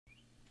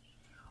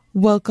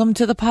Welcome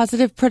to the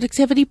Positive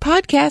Productivity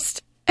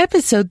Podcast,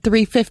 episode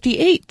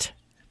 358.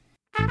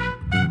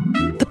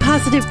 The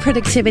Positive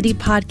Productivity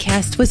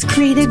Podcast was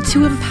created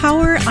to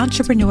empower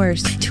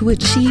entrepreneurs to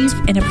achieve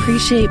and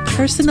appreciate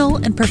personal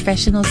and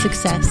professional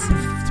success.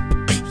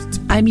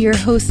 I'm your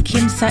host,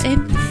 Kim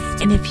Sutton,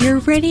 and if you're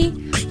ready,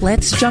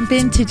 let's jump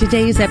into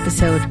today's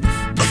episode.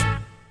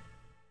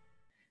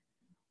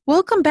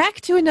 Welcome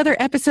back to another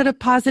episode of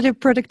Positive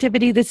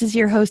Productivity. This is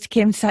your host,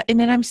 Kim Sutton,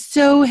 and I'm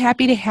so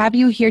happy to have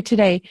you here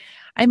today.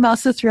 I'm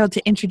also thrilled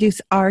to introduce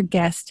our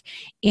guest,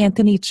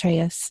 Anthony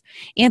Treyes.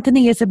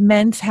 Anthony is a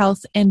men's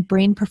health and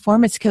brain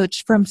performance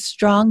coach from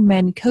Strong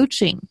Men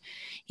Coaching.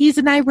 He's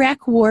an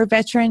Iraq war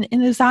veteran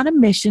and is on a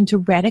mission to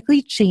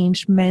radically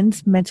change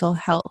men's mental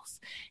health.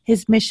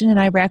 His mission in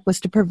Iraq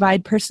was to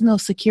provide personal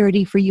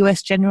security for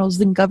U.S. generals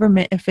and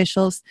government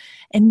officials,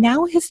 and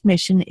now his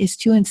mission is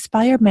to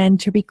inspire men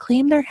to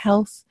reclaim their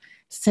health,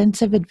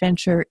 sense of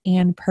adventure,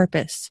 and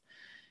purpose.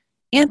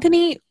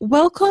 Anthony,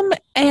 welcome,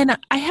 and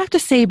I have to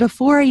say,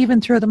 before I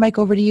even throw the mic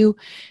over to you,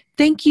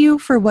 thank you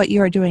for what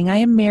you are doing. I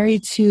am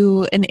married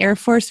to an Air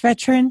Force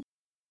veteran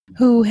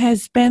who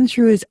has been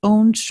through his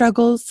own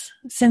struggles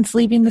since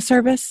leaving the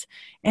service,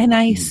 and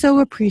I so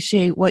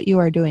appreciate what you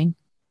are doing.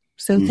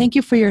 So thank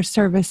you for your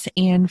service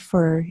and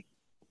for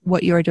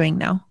what you are doing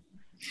now.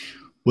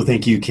 Well,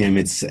 thank you, Kim.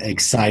 It's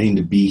exciting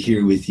to be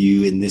here with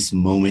you in this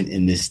moment,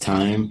 in this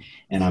time,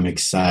 and I'm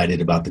excited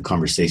about the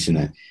conversation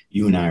that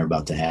you and I are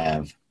about to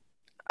have.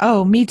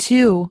 Oh, me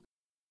too.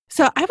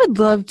 So I would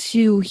love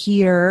to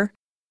hear,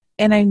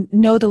 and I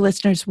know the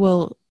listeners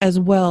will as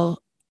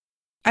well.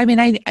 I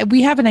mean,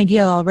 we have an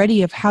idea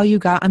already of how you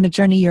got on the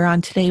journey you're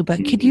on today,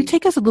 but could you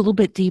take us a little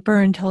bit deeper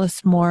and tell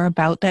us more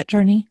about that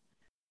journey?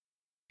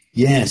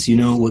 Yes.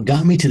 What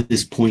got me to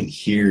this point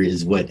here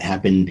is what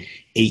happened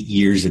 8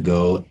 years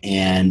ago,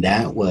 and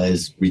that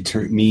was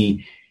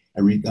I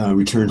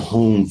returned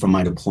home from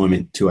my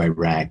deployment to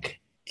Iraq.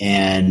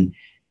 And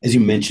as you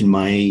mentioned,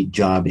 my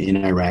job in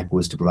Iraq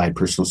was to provide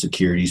personal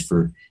securities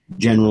for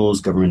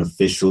generals, government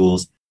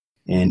officials,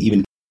 and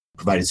even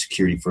provided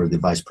security for the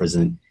Vice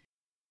President,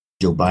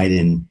 Joe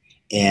Biden.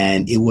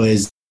 And it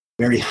was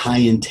very high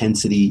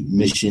intensity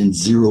mission,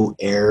 zero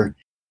air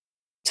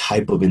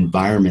type of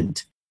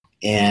environment.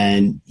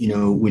 And,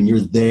 when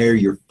you're there,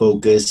 you're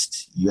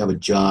focused, you have a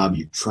job,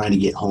 you're trying to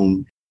get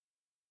home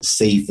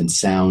safe and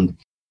sound.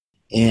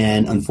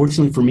 And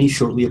unfortunately for me,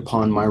 shortly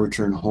upon my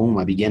return home,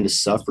 I began to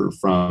suffer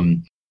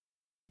from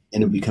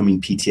ended up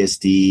becoming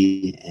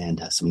PTSD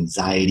and some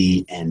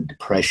anxiety and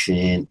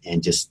depression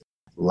and just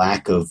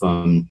lack of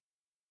kind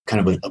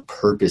of a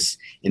purpose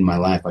in my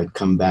life. I'd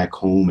come back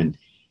home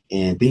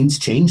and things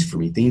changed for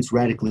me. Things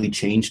radically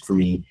changed for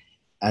me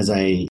as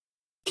I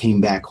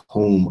came back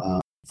home.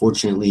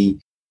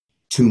 Fortunately,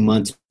 2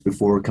 months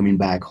before coming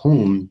back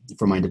home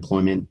from my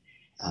deployment,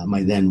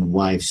 my then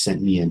wife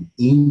sent me an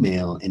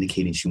email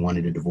indicating she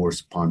wanted a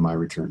divorce upon my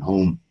return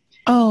home.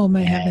 Oh,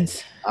 my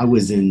heavens. I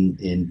was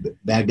in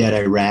Baghdad,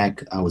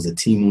 Iraq. I was a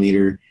team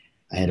leader.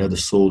 I had other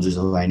soldiers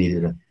who I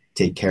needed to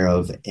take care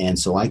of. And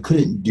so I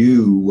couldn't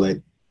do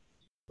what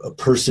a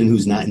person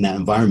who's not in that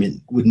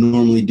environment would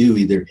normally do.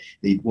 Either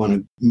they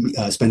want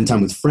to spend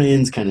time with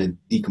friends, kind of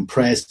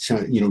decompress,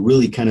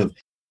 really kind of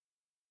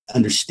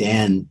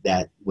understand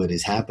that what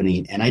is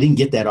happening. And I didn't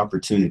get that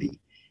opportunity.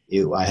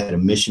 I had a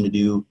mission to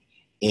do.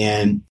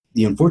 And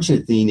the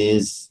unfortunate thing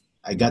is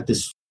I got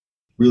this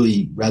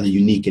really rather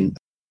unique and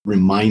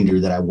reminder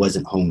that I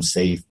wasn't home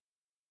safe.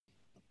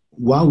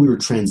 While we were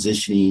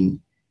transitioning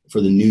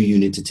for the new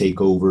unit to take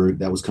over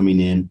that was coming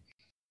in,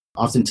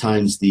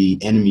 oftentimes the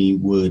enemy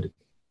would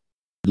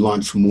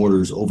launch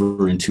mortars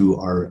over into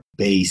our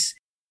base,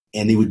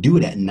 and they would do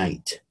it at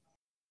night.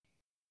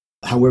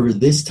 However,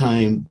 this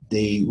time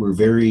they were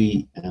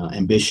very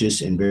ambitious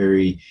and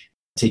very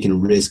taking a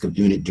risk of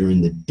doing it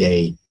during the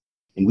day.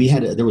 And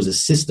there was a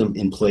system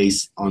in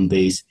place on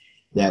base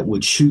that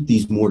would shoot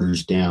these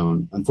mortars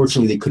down.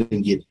 Unfortunately, they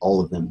couldn't get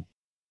all of them.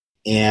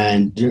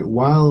 And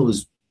while I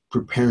was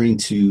preparing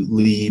to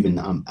leave and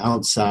I'm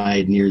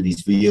outside near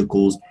these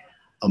vehicles,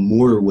 a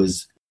mortar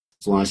was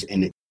launched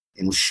and it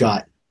was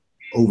shot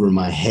over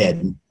my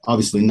head.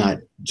 Obviously not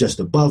just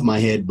above my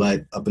head,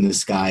 but up in the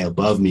sky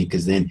above me,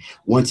 because then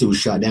once it was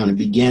shot down, it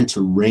began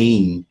to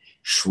rain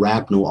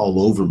shrapnel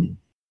all over me.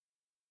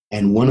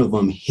 And one of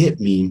them hit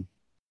me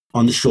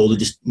on the shoulder,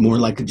 just more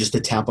like just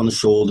a tap on the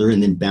shoulder,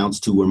 and then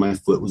bounced to where my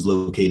foot was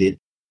located.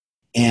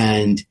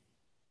 And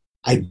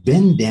I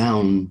bend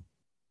down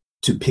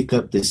to pick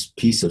up this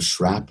piece of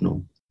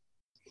shrapnel.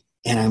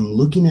 And I'm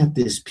looking at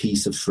this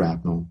piece of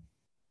shrapnel.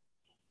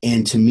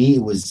 And to me,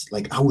 it was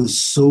like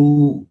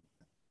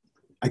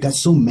I got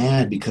so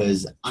mad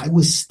because I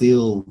was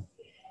still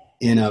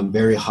in a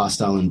very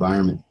hostile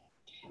environment.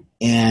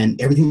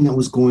 And everything that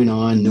was going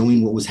on,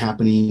 knowing what was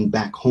happening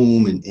back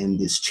home and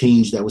this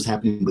change that was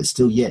happening, but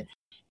still yet,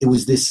 it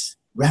was this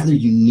rather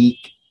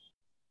unique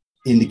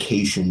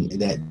indication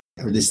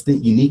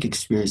unique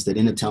experience that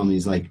ended up telling me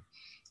is like,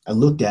 I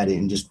looked at it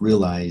and just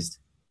realized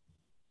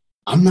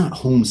I'm not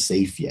home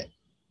safe yet.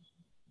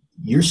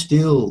 You're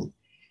still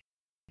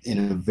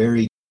in a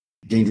very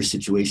dangerous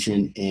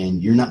situation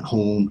and you're not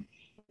home.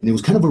 And it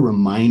was kind of a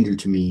reminder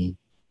to me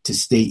to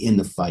stay in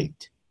the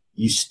fight.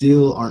 You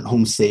still aren't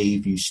home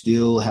safe. You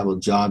still have a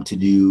job to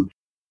do,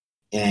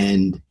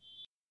 and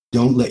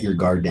don't let your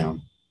guard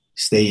down.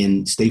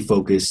 Stay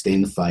focused, stay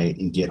in the fight,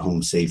 and get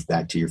home safe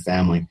back to your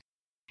family.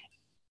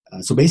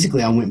 So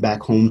basically, I went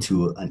back home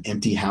to an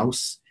empty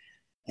house,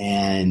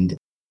 and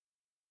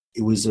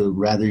it was a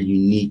rather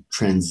unique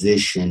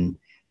transition,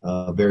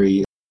 a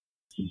very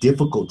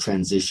difficult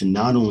transition,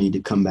 not only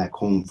to come back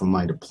home from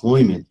my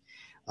deployment,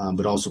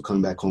 but also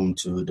come back home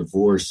to a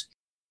divorce.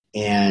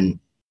 And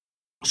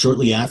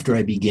shortly after,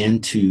 I began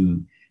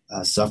to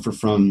suffer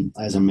from,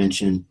 as I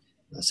mentioned,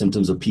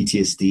 symptoms of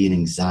PTSD and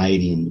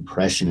anxiety and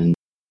depression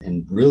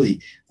and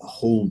really a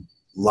whole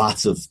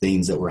lots of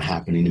things that were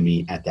happening to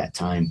me at that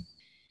time.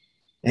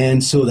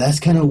 And so that's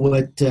kind of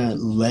what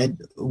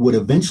what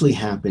eventually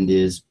happened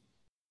is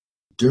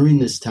during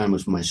this time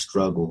of my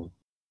struggle,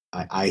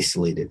 I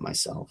isolated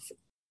myself.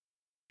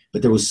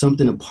 But there was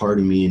something a part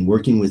of me, and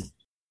working with,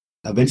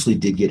 eventually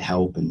did get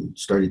help and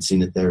started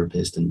seeing a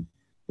therapist. And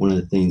one of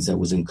the things that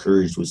was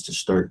encouraged was to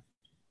start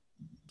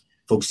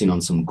focusing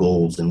on some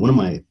goals. And one of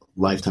my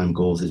lifetime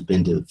goals has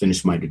been to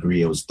finish my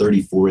degree. I was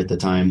 34 at the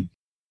time,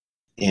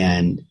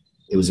 and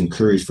it was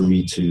encouraged for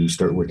me to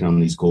start working on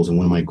these goals. And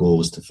one of my goals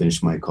was to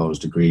finish my college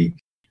degree.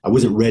 I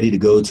wasn't ready to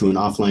go to an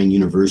offline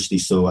university,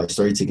 so I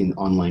started taking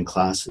online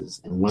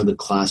classes. And one of the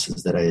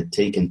classes that I had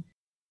taken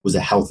was a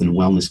health and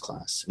wellness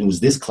class. And it was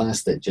this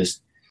class that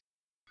just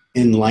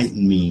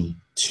enlightened me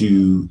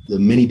to the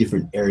many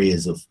different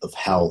areas of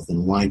health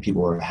and why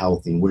people are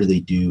healthy and what do they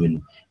do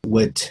and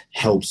what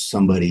helps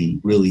somebody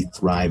really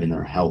thrive in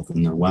their health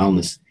and their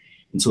wellness.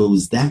 And so it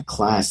was that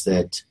class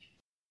that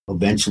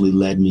eventually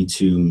led me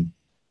to,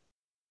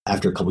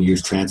 after a couple of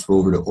years, transfer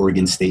over to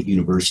Oregon State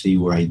University,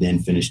 where I then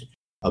finished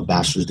a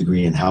bachelor's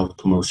degree in health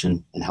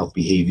promotion and health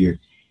behavior.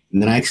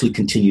 And then I actually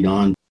continued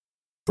on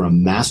for a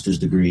master's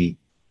degree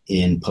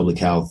in public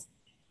health.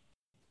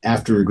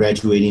 After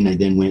graduating, I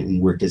then went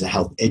and worked as a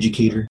health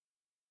educator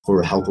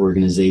for a health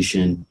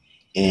organization.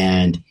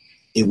 And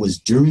it was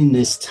during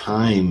this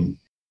time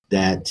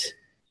that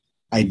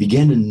I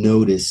began to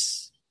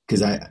notice,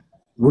 because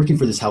working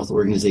for this health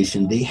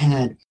organization,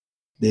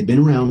 they'd been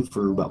around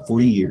for about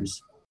 40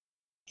 years,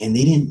 and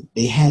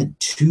they had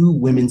 2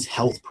 women's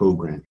health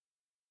programs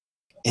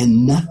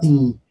and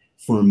nothing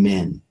for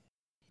men.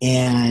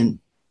 And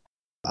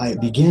I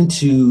began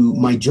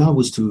my job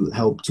was to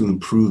help to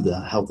improve the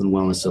health and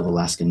wellness of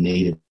Alaska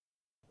Native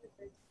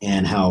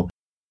and how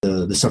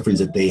the sufferings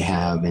that they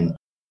have, and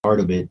part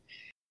of it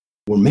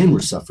where men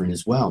were suffering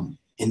as well.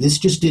 And this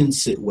just didn't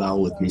sit well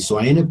with me. So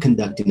I ended up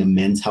conducting a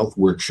men's health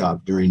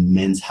workshop during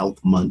Men's Health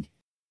Month,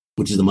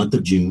 which is the month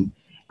of June.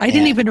 I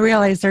didn't even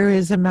realize there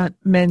is a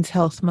Men's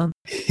Health Month.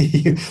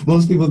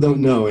 Most people don't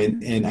know.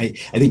 And I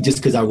think just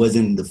because I was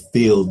in the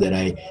field that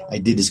I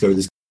did discover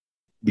this,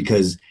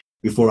 because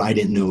before I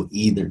didn't know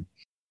either.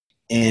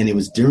 And it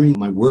was during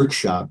my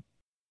workshop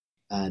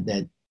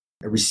that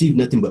I received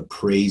nothing but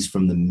praise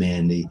from the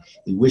men. They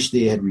wished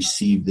they had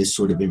received this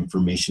sort of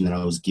information that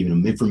I was giving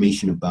them,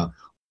 information about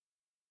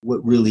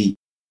what really,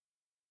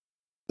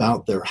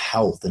 about their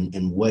health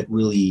and what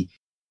really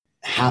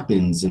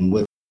happens and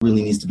what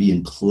really needs to be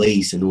in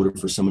place in order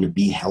for someone to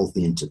be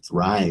healthy and to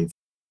thrive.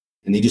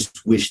 And they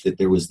just wish that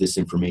there was this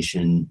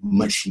information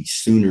much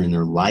sooner in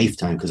their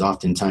lifetime, because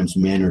oftentimes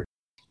men are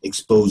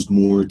exposed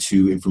more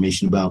to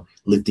information about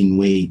lifting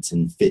weights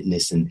and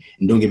fitness. And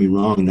don't get me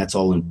wrong, that's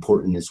all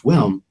important as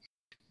well.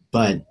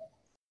 But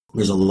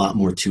there's a lot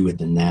more to it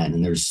than that.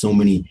 And there's so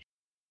many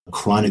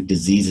chronic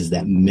diseases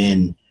that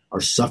men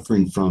are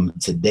suffering from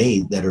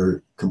today that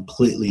are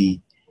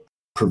completely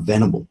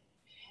preventable.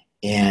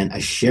 And I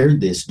shared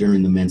this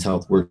during the men's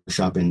health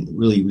workshop and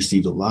really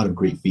received a lot of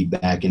great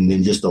feedback. And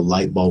then just a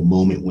light bulb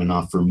moment went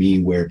off for me,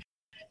 where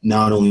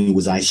not only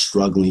was I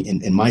struggling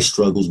and my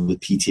struggles with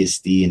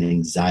PTSD and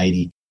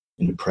anxiety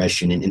and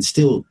depression and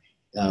still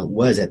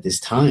was at this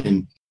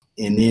time,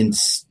 and then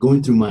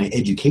going through my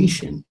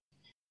education,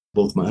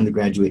 both my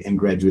undergraduate and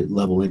graduate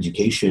level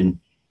education,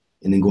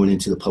 and then going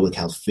into the public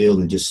health field,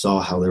 and just saw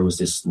how there was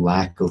this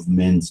lack of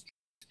men's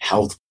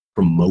health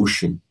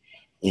promotion.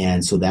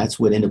 And so that's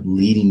what ended up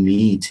leading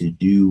me to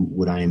do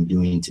what I am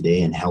doing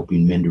today and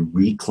helping men to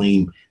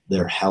reclaim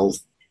their health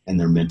and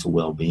their mental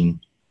well-being.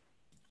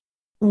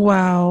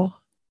 Wow.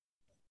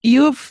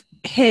 You've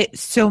hit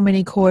so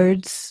many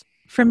chords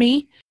for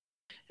me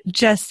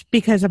just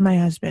because of my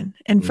husband.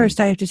 And first,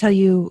 I have to tell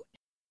you,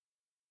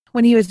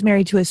 when he was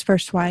married to his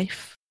first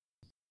wife,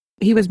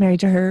 he was married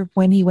to her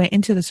when he went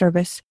into the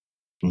service.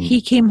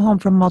 He came home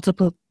from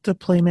multiple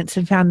deployments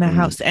and found the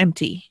house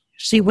empty.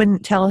 She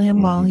wouldn't tell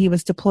him while he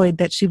was deployed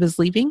that she was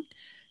leaving,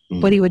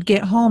 but he would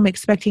get home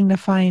expecting to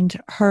find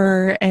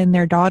her and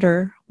their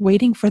daughter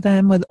waiting for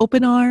them with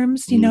open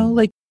arms, you know,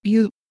 like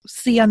you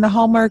see on the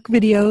Hallmark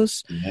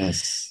videos.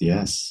 Yes,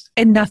 yes.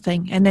 And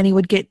nothing. And then he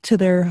would get to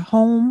their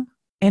home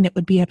and it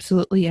would be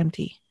absolutely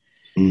empty.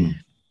 And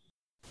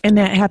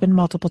that happened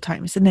multiple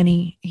times. And then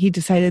he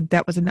decided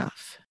that was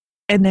enough.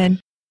 And then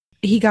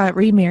he got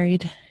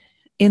remarried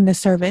in the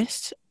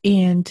service,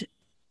 and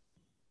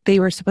they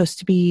were supposed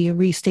to be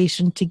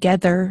restationed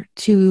together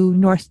to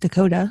North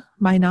Dakota,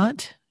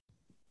 Minot,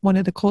 one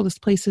of the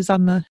coldest places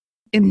in the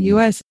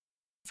U.S.,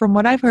 from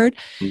what I've heard.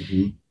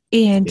 Mm-hmm.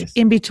 And Yes.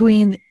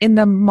 in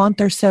the month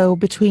or so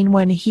between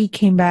when he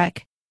came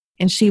back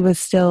and she was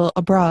still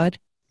abroad,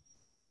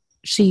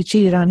 she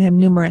cheated on him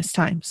numerous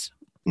times.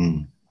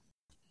 Mm.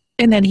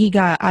 And then he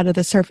got out of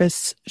the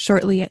service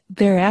shortly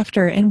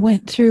thereafter and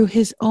went through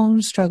his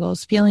own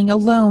struggles, feeling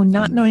alone,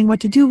 not knowing what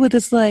to do with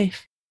his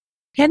life.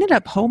 He ended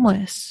up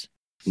homeless.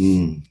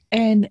 Mm.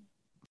 And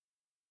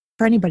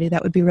for anybody,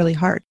 that would be really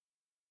hard.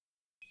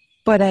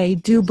 But I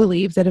do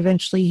believe that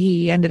eventually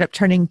he ended up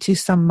turning to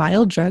some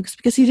mild drugs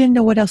because he didn't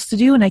know what else to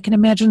do. And I can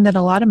imagine that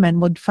a lot of men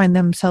would find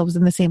themselves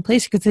in the same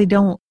place because they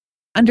don't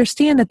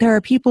understand that there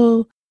are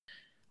people.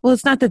 Well,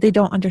 it's not that they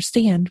don't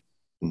understand.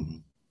 Mm-hmm.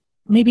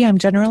 Maybe I'm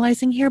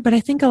generalizing here, but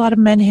I think a lot of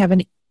men have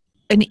an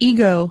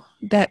ego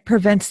that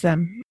prevents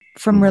them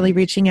from really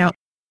reaching out,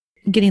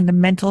 getting the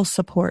mental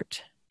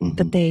support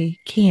that they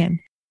can.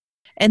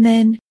 And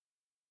then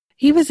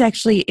he was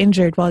actually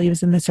injured while he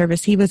was in the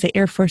service. He was an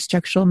Air Force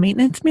structural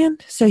maintenance man,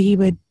 so he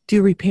would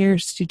do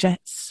repairs to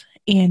jets.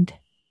 And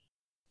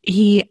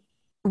he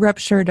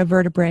ruptured a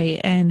vertebrae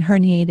and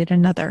herniated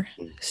another.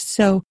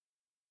 So,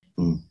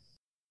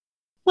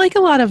 like a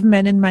lot of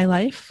men in my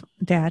life,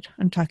 Dad,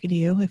 I'm talking to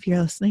you if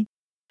you're listening,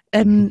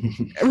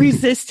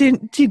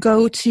 resistant to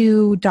go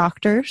to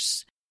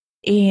doctors.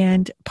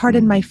 And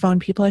pardon my phone,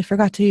 people, I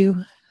forgot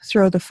to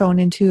throw the phone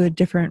into a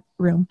different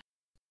room.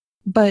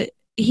 But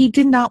he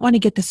did not want to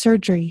get the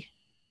surgery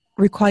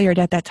required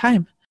at that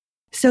time.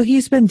 So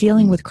he's been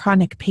dealing with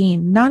chronic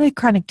pain, not a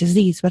chronic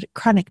disease, but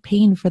chronic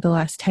pain for the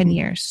last 10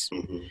 years.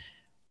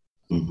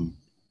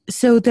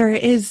 So there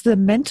is the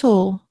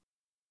mental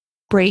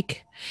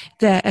break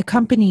that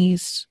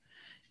accompanies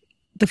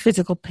the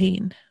physical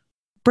pain.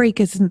 Break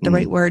isn't the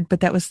right word,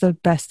 but that was the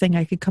best thing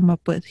I could come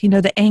up with. You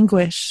know, the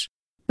anguish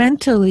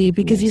mentally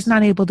because he's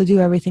not able to do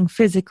everything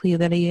physically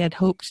that he had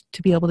hoped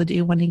to be able to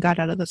do when he got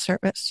out of the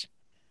service.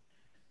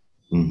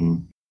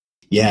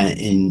 Yeah,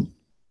 and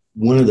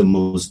one of the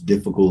most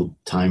difficult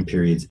time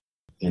periods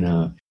in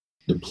a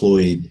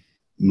deployed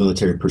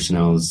military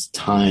personnel's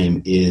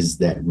time is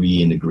that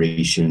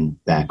reintegration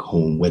back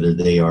home, whether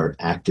they are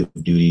active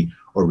duty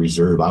or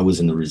reserve. I was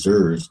in the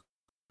reserves,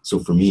 so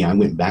for me, I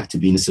went back to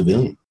being a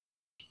civilian.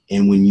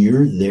 And when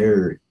you're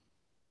there,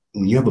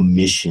 when you have a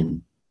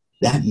mission,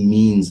 that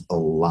means a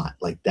lot.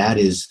 Like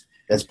that's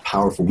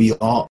powerful. We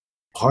all,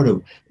 part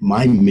of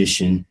my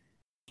mission,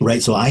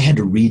 right? So I had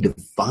to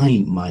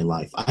redefine my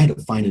life. I had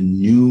to find a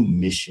new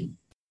mission.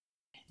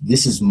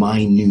 This is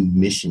my new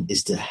mission,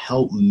 is to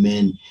help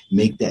men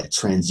make that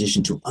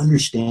transition to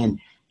understand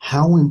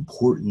how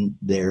important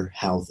their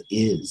health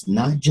is,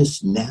 not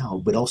just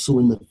now, but also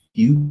in the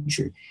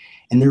future.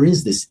 And there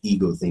is this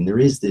ego thing. There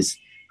is this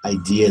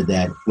idea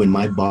that when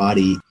my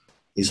body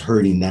is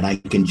hurting, that I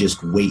can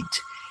just wait.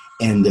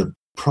 And the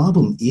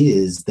problem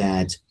is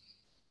that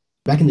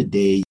back in the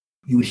day,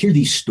 you would hear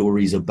these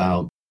stories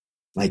about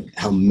like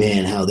how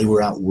they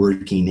were out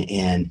working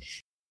and,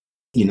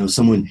 you know,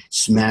 someone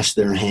smashed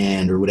their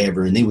hand or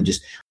whatever, and they would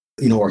just,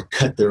 you know, or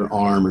cut their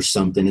arm or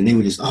something. And they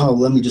would just,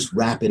 let me just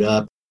wrap it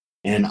up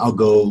and I'll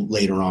go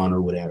later on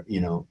or whatever, you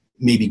know,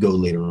 maybe go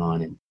later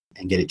on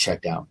and get it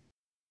checked out.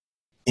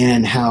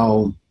 And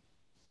how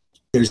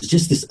there's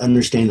just this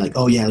understanding like,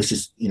 oh yeah, let's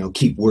just, you know,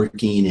 keep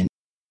working and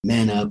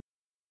man up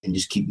and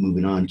just keep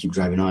moving on, keep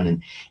driving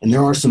on. And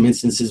there are some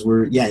instances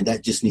where, yeah,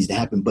 that just needs to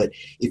happen. But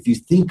if you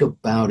think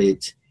about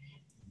it,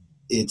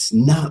 it's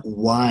not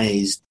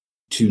wise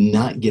to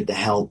not get the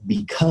help,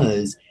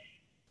 because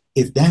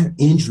if that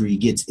injury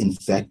gets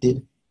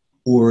infected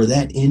or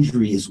that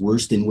injury is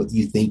worse than what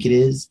you think it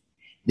is,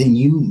 then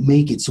you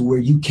make it so where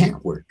you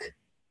can't work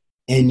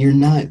and you're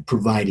not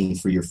providing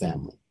for your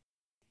family.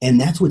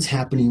 And that's what's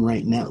happening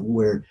right now,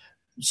 where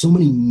so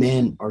many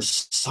men are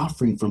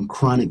suffering from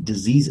chronic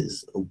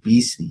diseases,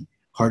 obesity,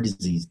 heart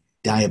disease,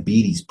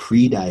 diabetes,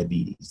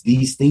 pre-diabetes,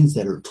 these things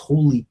that are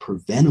totally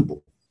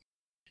preventable.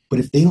 But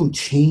if they don't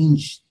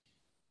change,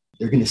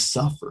 they're going to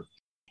suffer.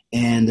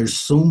 And there's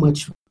so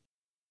much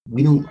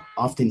we don't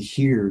often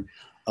hear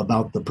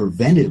about the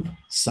preventive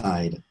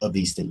side of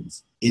these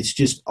things. It's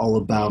just all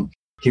about,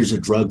 here's a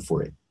drug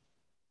for it,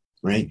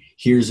 right?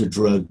 Here's a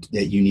drug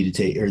that you need to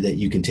take or that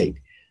you can take.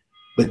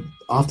 But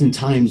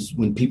oftentimes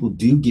when people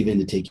do give in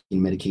to taking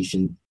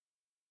medication,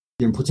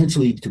 there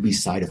potentially could be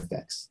side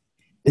effects.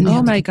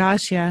 Oh my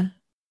gosh, yeah.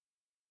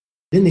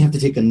 Then they have to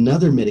take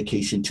another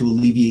medication to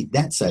alleviate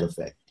that side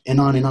effect. And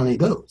on it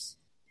goes.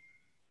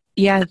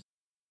 Yeah.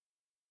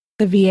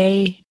 The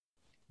VA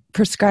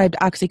prescribed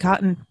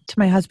OxyContin to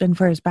my husband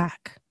for his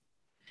back.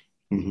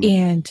 Mm-hmm.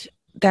 And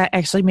that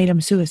actually made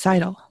him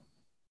suicidal.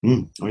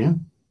 Oh, yeah.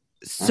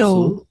 So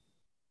Absolutely.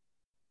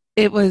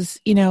 It was,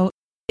 you know,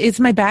 is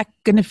my back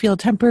going to feel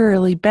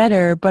temporarily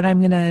better, but I'm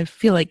going to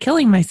feel like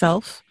killing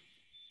myself?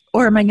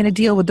 Or am I going to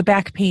deal with the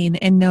back pain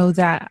and know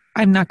that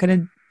I'm not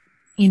going to,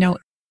 you know,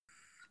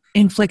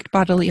 inflict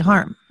bodily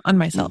harm on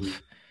myself? Mm-hmm.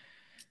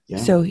 Yeah.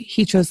 So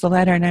he chose the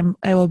latter, and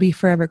I will be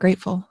forever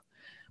grateful.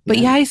 But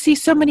yeah, I see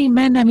so many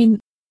men. I mean,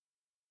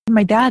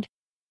 my dad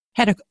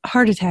had a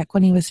heart attack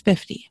when he was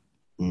 50.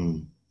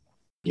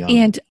 Yeah.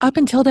 And up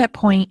until that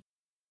point,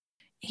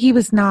 he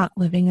was not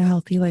living a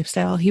healthy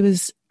lifestyle. He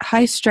was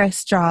high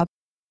stress job,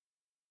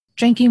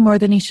 drinking more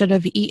than he should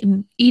have,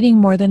 eating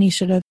more than he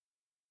should have.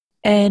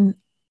 And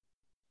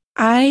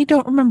I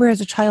don't remember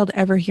as a child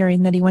ever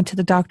hearing that he went to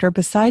the doctor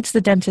besides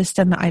the dentist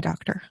and the eye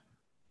doctor.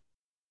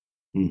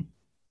 Yeah.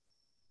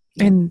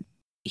 And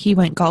he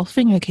went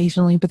golfing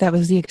occasionally, but that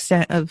was the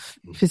extent of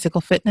physical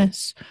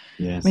fitness.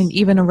 Yes. I mean,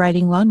 even a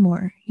riding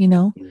lawnmower,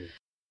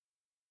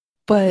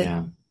 But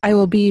I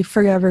will be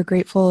forever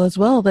grateful as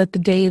well that the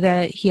day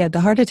that he had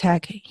the heart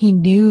attack, he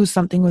knew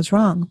something was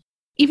wrong.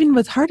 Even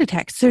with heart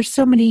attacks, there's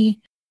so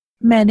many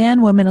men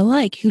and women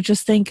alike who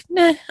just think,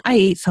 nah, I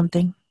ate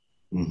something.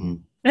 Mm-hmm.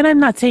 And I'm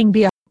not saying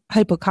be a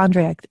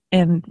hypochondriac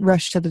and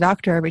rush to the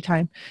doctor every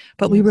time,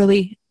 but we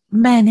really,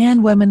 men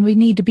and women, we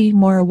need to be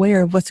more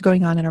aware of what's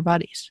going on in our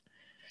bodies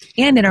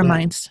and in our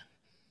minds.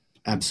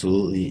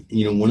 Absolutely.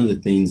 One of the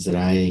things that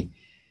I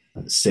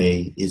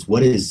say is,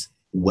 what is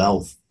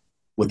wealth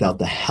without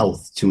the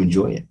health to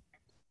enjoy it,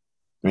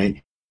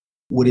 right?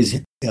 What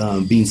is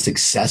being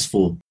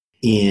successful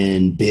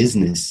in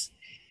business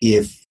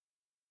if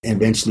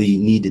eventually you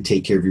need to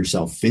take care of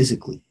yourself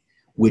physically,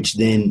 which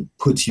then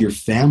puts your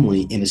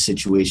family in a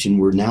situation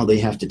where now they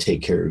have to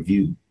take care of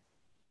you,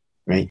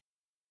 right?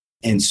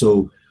 And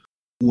so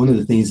one of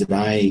the things that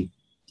I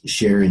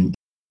share and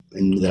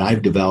that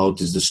I've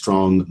developed is the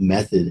strong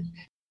method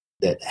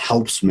that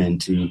helps men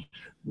to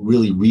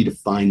really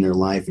redefine their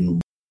life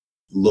and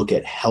look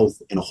at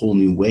health in a whole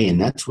new way. And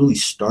that's really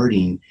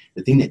starting.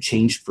 The thing that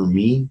changed for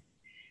me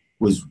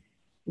was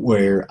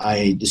where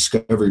I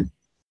discovering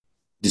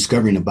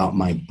about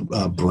my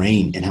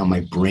brain and how my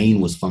brain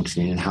was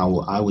functioning and how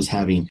I was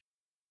having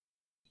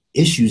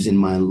issues in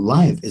my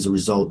life as a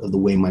result of the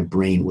way my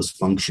brain was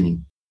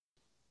functioning.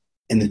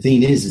 And the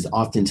thing is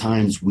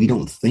oftentimes we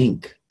don't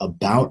think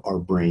about our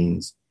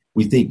brains.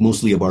 We think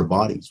mostly of our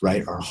bodies,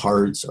 right? Our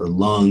hearts, our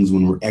lungs,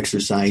 when we're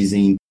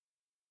exercising,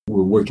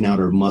 we're working out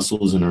our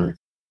muscles and our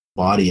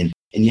body. And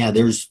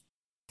there's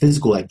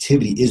physical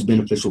activity is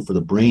beneficial for the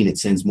brain. It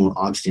sends more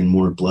oxygen,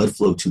 more blood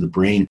flow to the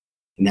brain,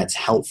 and that's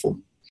helpful.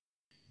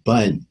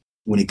 But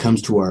when it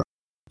comes to our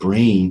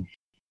brain,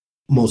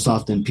 most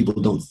often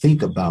people don't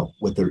think about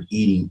what they're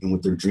eating and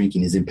what they're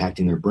drinking is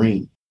impacting their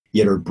brain.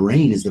 Yet our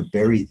brain is the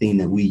very thing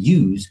that we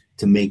use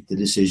to make the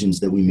decisions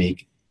that we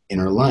make in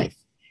our life.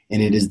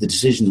 And it is the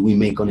decisions we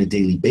make on a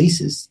daily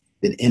basis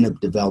that end up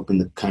developing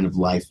the kind of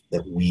life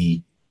that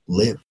we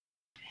live.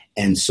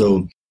 And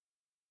so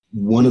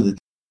one of the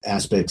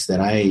aspects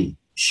that I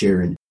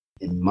share in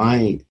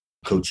my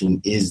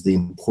coaching is the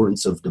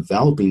importance of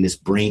developing this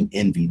brain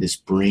envy, this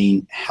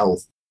brain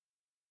health,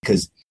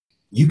 because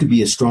you could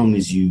be as strong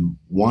as you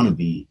want to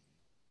be,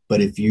 but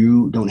if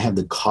you don't have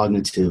the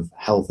cognitive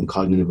health and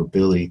cognitive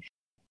ability,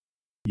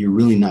 you're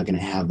really not going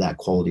to have that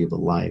quality of a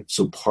life.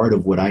 So part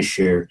of what I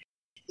share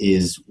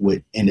is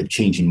what ended up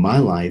changing my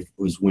life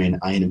was when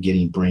I ended up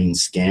getting brain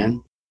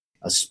scan,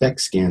 a SPECT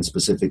scan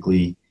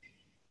specifically,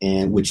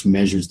 and which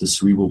measures the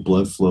cerebral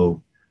blood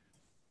flow,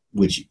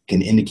 which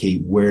can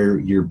indicate where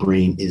your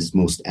brain is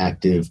most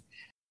active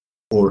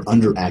or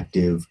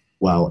underactive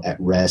while at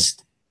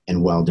rest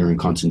and while during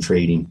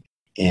concentrating.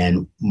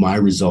 And my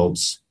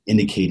results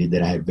indicated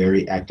that I had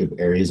very active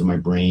areas of my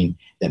brain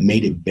that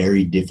made it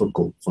very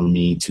difficult for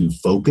me to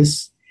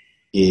focus.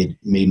 It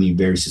made me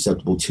very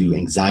susceptible to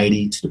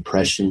anxiety, to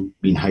depression,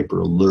 being hyper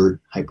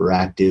alert,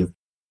 hyperactive.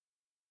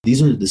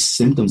 These are the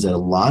symptoms that a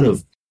lot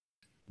of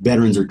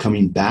veterans are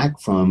coming back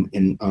from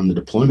on the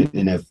deployment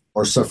and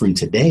are suffering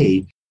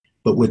today.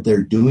 But what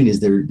they're doing is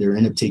they're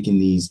end up taking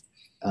these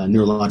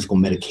neurological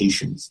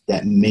medications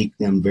that make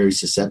them very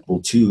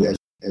susceptible to,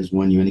 as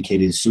one you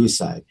indicated,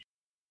 suicide.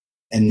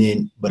 And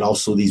then, but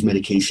also these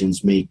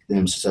medications make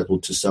them susceptible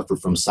to suffer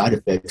from side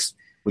effects,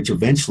 which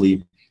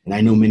eventually, and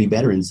I know many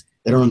veterans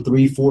that are on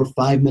 3, 4,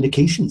 5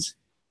 medications.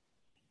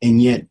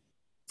 And yet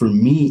for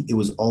me, it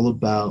was all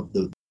about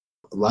the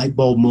light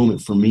bulb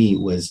moment for me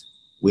was,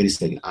 wait a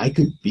second, I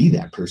could be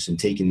that person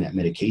taking that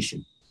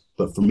medication.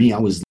 But for me, I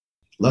was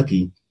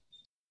lucky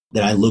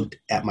that I looked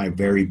at my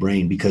very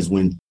brain, because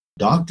when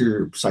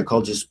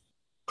psychologist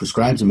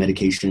prescribes a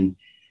medication,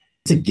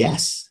 it's a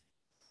guess.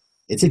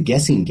 It's a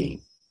guessing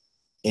game.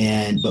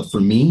 But for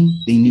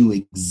me, they knew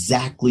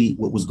exactly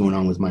what was going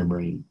on with my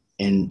brain.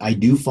 And I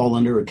do fall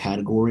under a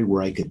category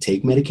where I could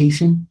take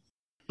medication,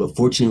 but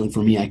fortunately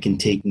for me, I can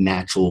take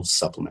natural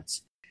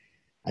supplements.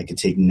 I can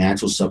take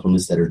natural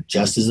supplements that are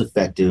just as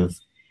effective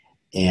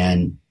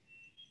and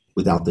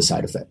without the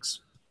side effects.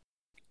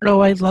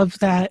 Oh, I love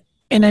that.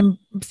 And I'm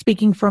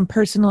speaking from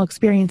personal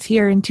experience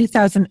here. In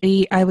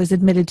 2008, I was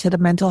admitted to the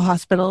mental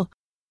hospital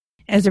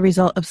as a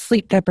result of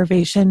sleep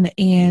deprivation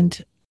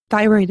and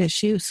thyroid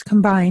issues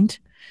combined.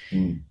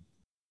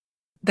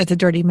 That's a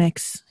dirty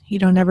mix. You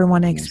don't ever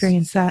want to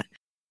experience that.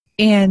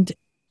 And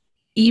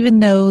even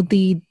though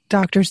the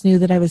doctors knew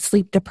that I was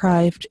sleep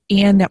deprived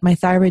and that my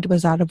thyroid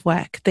was out of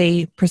whack,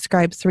 they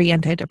prescribed 3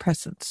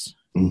 antidepressants,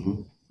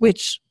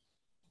 which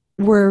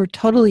were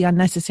totally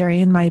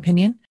unnecessary in my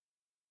opinion,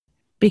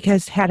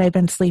 because had I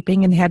been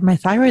sleeping and had my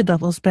thyroid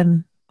levels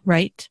been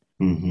right,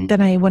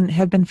 then I wouldn't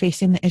have been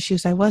facing the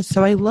issues I was.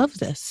 So I love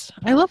this.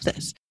 I love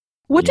this.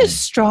 What does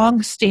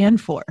STRONG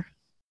stand for?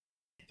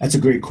 That's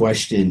a great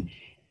question.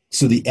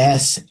 So the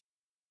S,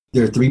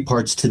 there are 3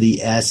 parts to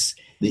the S.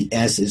 The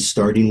S is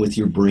starting with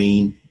your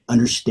brain,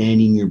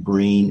 understanding your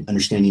brain,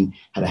 understanding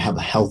how to have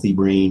a healthy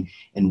brain,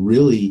 and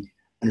really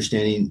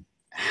understanding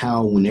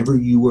how whenever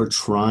you are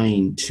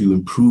trying to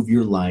improve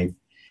your life,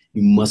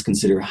 you must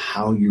consider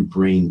how your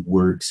brain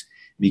works,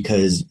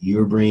 because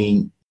your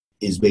brain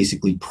is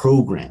basically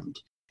programmed,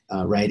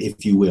 right,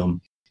 if you will,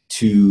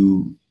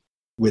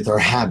 with our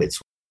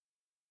habits.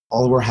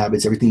 All of our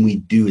habits, everything we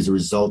do is a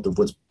result of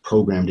what's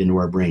programmed into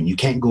our brain. You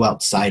can't go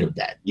outside of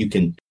that. You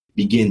can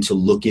begin to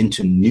look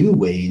into new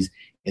ways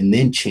and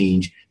then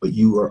change, but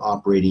you are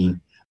operating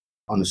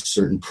on a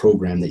certain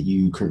program that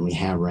you currently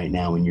have right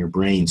now in your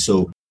brain.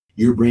 So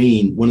your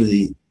brain, one of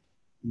the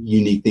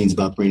unique things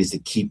about the brain is to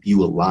keep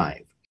you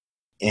alive.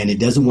 And it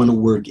doesn't want to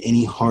work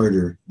any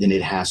harder than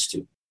it has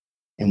to.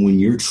 And when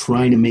you're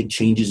trying to make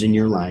changes in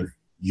your life,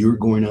 you're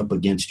going up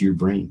against your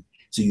brain.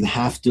 So you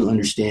have to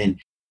understand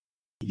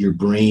your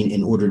brain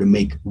in order to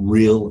make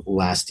real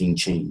lasting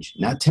change,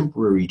 not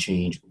temporary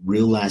change,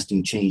 real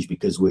lasting change,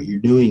 because what you're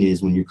doing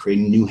is when you're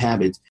creating new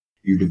habits,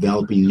 you're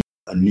developing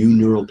a new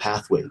neural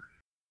pathway.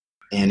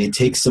 And it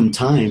takes some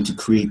time to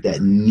create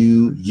that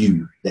new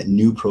you, that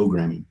new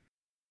programming.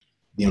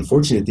 The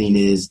unfortunate thing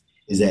is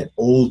that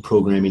old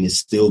programming is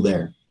still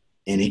there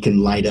and it can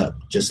light up.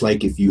 Just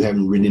like if you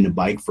haven't ridden a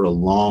bike for a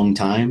long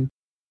time,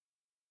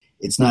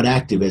 it's not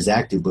as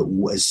active, but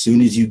as soon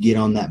as you get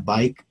on that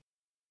bike,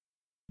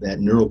 that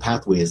neural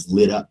pathway is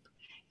lit up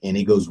and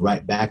it goes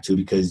right back to it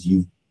because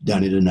you've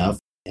done it enough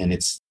and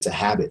it's a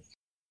habit.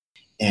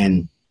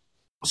 And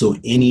so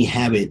any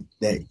habit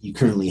that you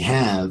currently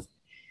have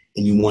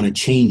and you want to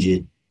change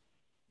it,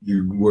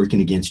 you're working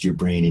against your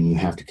brain, and you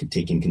have to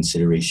take in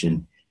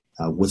consideration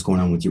what's going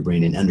on with your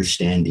brain and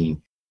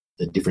understanding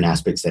the different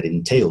aspects that it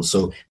entails.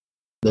 So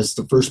that's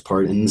the first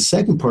part. And the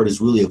second part is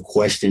really a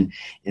question.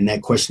 And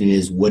that question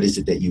is, what is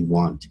it that you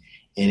want?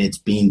 And it's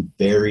being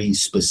very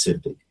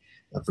specific.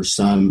 For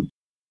some,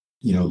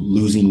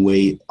 losing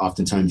weight,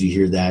 oftentimes you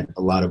hear that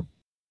a lot of,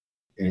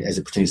 as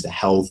it pertains to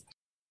health.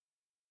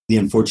 The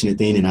unfortunate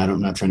thing, and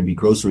I'm not trying to be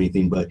gross or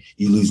anything, but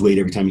you lose weight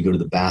every time you go to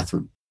the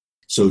bathroom.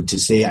 So to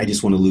say, I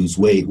just want to lose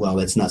weight, well,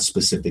 that's not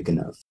specific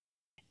enough.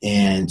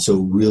 And so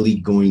really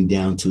going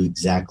down to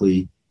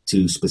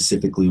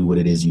specifically what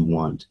it is you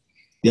want.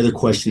 The other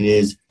question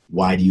is,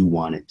 why do you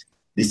want it?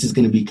 This is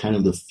going to be kind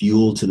of the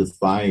fuel to the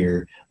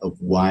fire of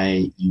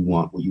why you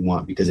want what you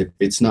want, because if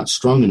it's not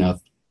strong enough,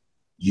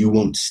 you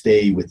won't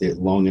stay with it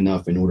long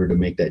enough in order to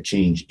make that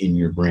change in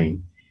your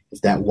brain.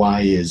 If that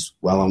why is,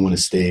 well, I want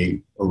to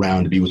stay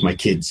around to be with my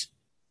kids.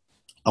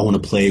 I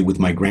want to play with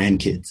my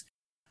grandkids.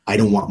 I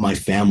don't want my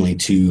family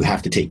to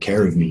have to take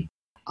care of me.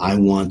 I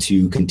want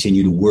to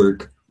continue to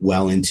work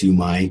well into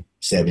my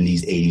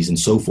 70s, 80s, and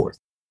so forth,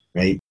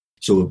 right?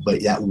 So,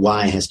 but that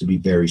why has to be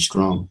very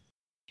strong.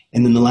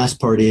 And then the last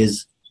part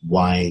is,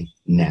 why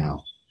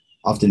now?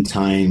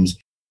 Oftentimes,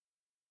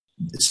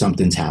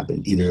 something's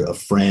happened. Either a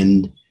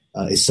friend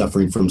is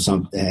suffering from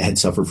had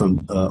suffered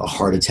from a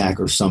heart attack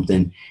or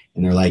something,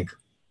 and they're like,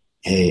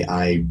 hey,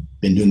 I've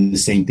been doing the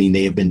same thing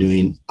they have been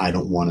doing. I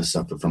don't want to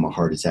suffer from a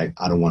heart attack.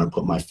 I don't want to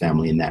put my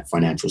family in that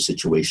financial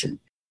situation.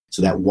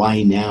 So that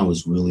why now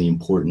is really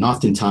important.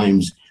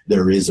 Oftentimes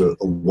there is a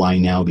why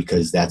now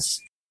because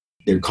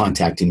they're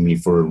contacting me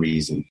for a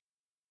reason.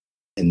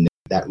 And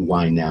that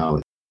why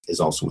now is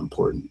also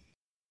important.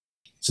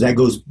 So that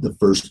goes the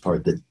first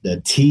part.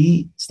 The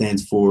T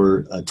stands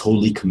for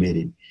totally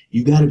committed.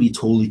 You got to be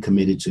totally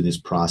committed to this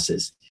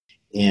process.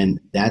 And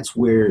that's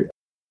where,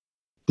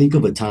 think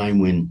of a time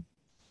when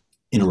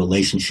in a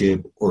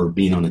relationship or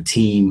being on a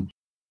team,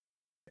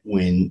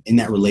 when in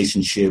that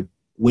relationship,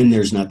 when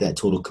there's not that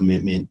total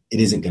commitment, it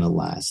isn't going to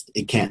last.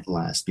 It can't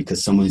last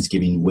because someone is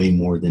giving way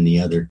more than the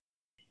other.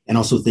 And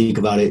also think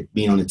about it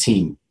being on a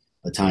team,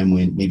 a time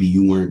when maybe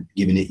you weren't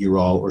giving it your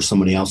all or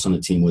somebody else on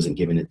the team wasn't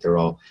giving it their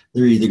all.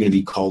 They're either going to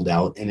be called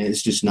out and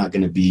it's just not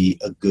going to be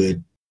a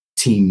good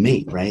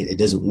teammate, right? It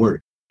doesn't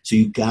work. So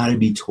you got to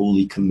be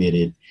totally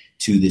committed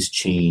to this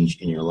change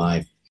in your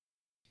life.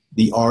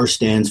 The R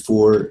stands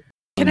for...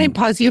 Can I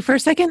pause you for a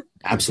second?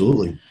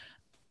 Absolutely.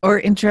 Or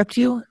interrupt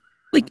you?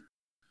 Like,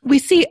 we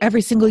see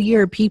every single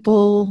year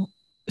people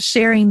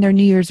sharing their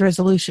New Year's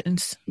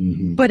resolutions.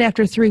 Mm-hmm. But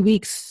after 3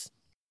 weeks,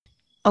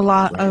 a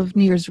lot of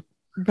New Year's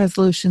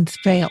resolutions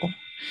fail.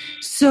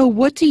 So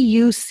what do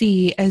you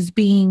see as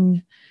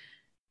being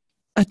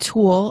a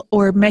tool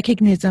or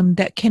mechanism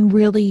that can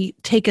really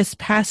take us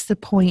past the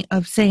point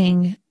of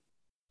saying,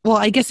 well,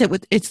 I guess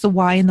it's the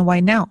why and the why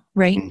now,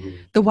 right? Mm-hmm.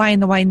 The why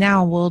and the why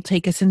now will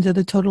take us into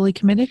the totally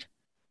committed?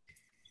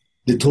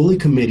 The totally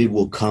committed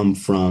will come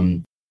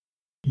from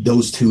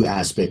those two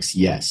aspects,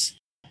 yes.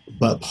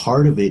 But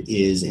part of it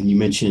is, and you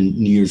mentioned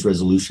New Year's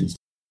resolutions.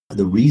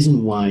 The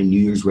reason why New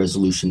Year's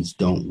resolutions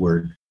don't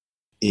work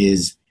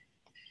is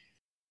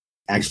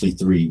actually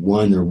three.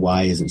 One, their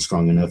why isn't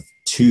strong enough.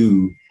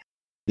 Two,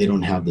 they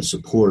don't have the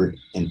support.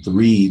 And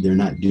three, they're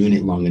not doing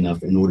it long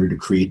enough in order to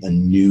create a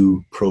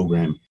new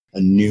program, a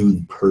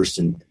new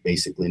person,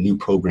 basically, a new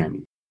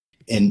programming.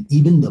 And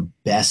even the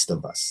best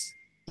of us,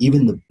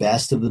 even the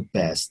best of the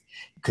best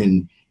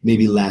can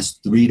maybe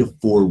last 3 to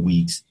 4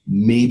 weeks,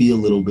 maybe a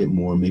little bit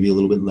more, maybe a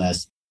little bit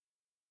less.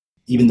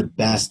 Even the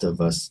best of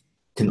us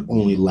can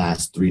only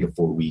last 3 to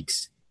 4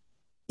 weeks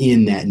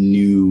in that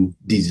new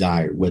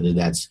desire, whether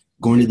that's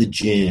going to the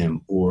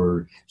gym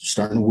or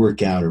starting to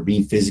work out or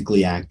being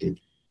physically active.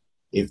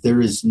 If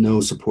there is no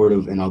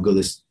supportive, and I'll go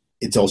this,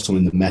 it's also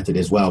in the method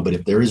as well, but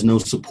if there is no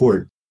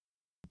support,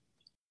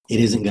 it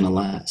isn't going to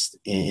last.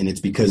 And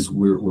it's because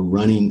we're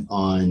running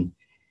on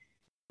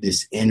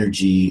this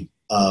energy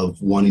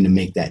of wanting to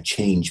make that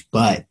change.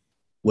 But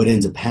what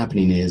ends up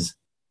happening is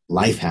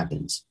life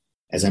happens.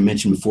 As I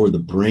mentioned before, the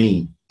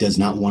brain does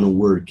not want to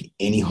work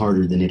any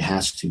harder than it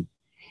has to.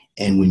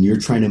 And when you're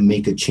trying to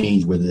make a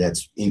change, whether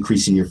that's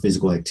increasing your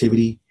physical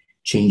activity,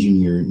 changing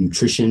your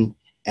nutrition,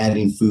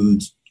 adding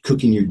foods,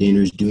 cooking your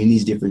dinners, doing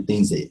these different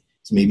things that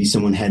maybe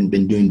someone hadn't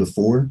been doing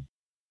before,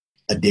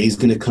 a day's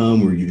going to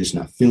come where you're just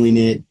not feeling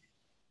it.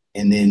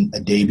 And then a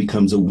day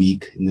becomes a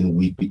week, and then a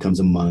week becomes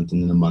a month,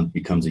 and then a month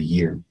becomes a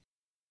year.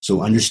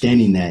 So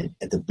understanding that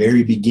at the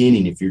very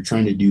beginning, if you're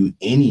trying to do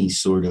any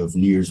sort of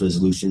New Year's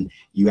resolution,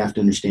 you have to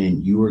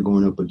understand you are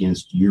going up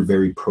against your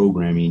very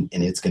programming,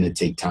 and it's going to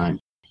take time.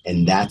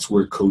 And that's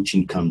where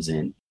coaching comes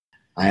in.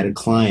 I had a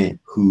client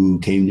who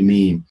came to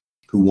me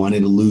who wanted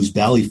to lose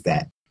belly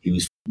fat. He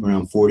was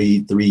around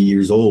 43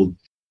 years old,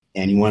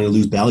 and he wanted to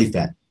lose belly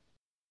fat.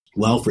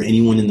 Well, for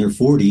anyone in their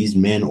 40s,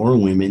 men or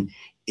women,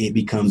 it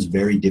becomes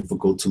very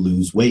difficult to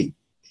lose weight.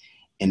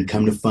 And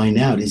come to find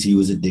out is he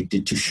was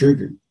addicted to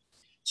sugar.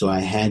 So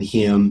I had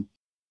him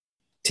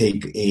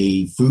take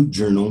a fruit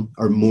journal,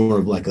 or more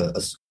of like a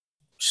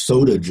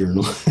soda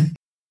journal.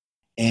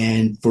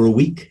 And for a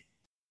week,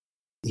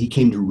 he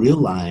came to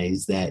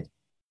realize that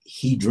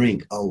he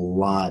drank a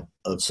lot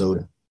of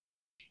soda.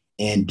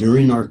 And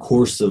during our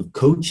course of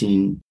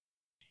coaching,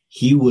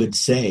 he would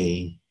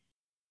say,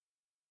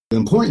 the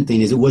important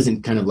thing is it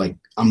wasn't kind of like,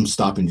 I'm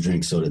stopping to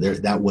drink soda.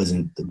 That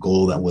wasn't the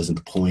goal. That wasn't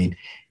the point.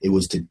 It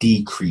was to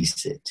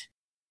decrease it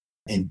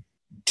and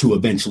to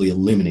eventually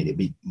eliminate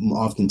it.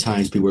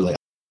 Oftentimes people are like,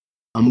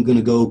 I'm going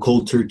to go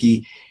cold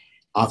turkey.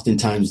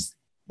 Oftentimes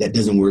that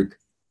doesn't work.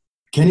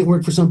 Can it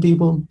work for some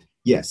people?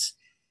 Yes.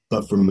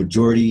 But for the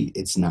majority,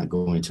 it's not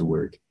going to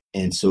work.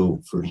 And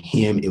so for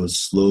him, it was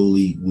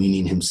slowly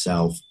weaning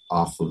himself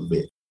off of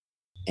it.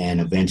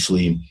 And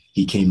eventually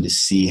he came to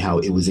see how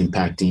it was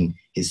impacting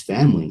his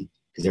family.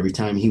 Because every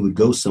time he would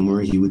go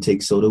somewhere, he would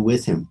take soda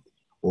with him.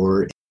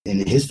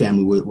 And his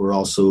family were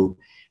also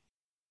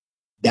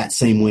that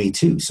same way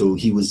too. So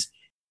he was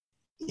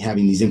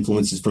having these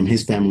influences from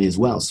his family as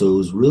well. So it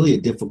was really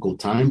a difficult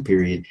time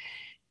period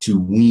to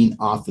wean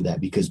off of that,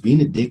 because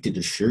being addicted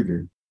to sugar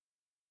has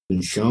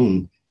been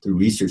shown through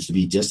research to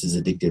be just as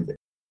addictive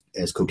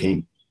as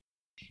cocaine.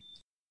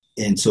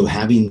 And so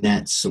having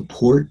that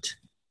support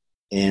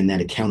and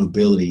that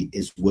accountability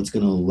is what's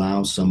going to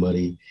allow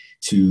somebody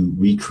to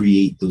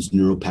recreate those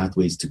neural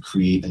pathways to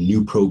create a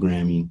new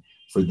programming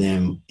for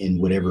them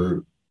in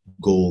whatever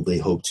goal they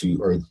hope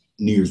to, or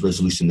New Year's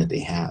resolution that they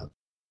have.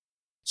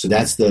 So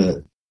that's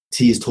the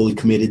T is totally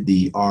committed.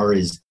 The R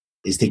is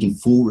taking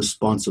full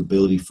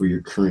responsibility for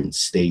your current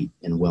state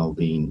and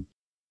well-being,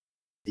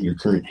 your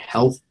current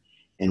health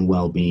and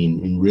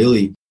well-being. And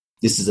really,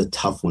 this is a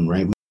tough one,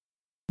 right?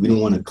 We don't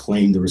want to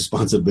claim the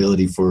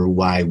responsibility for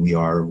why we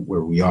are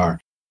where we are.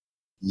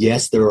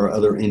 Yes, there are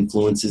other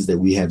influences that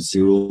we have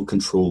zero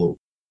control over.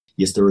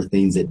 Yes, there are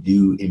things that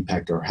do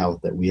impact our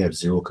health that we have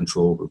zero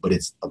control over, but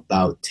it's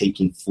about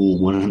taking full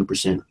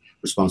 100%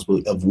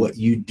 responsibility of what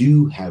you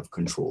do have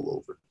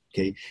control over.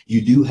 Okay,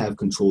 you do have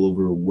control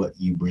over what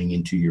you bring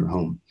into your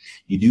home.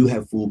 You do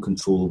have full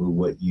control over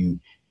what you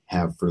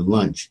have for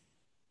lunch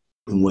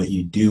and what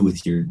you do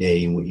with your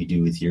day and what you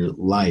do with your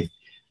life.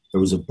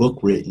 There was a book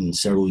written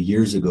several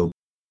years ago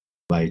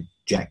by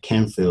Jack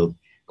Canfield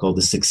called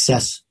The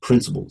Success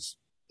Principles.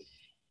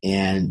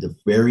 And the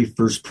very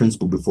first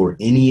principle before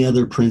any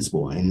other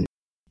principle, and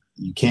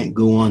you can't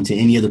go on to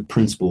any other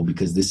principle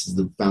because this is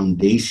the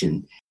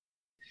foundation.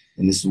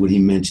 And this is what he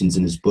mentions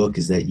in his book,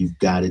 is that you've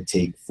got to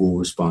take full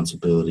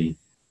responsibility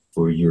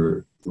for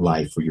your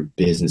life, for your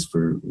business,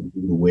 for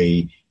the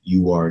way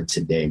you are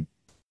today.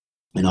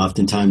 And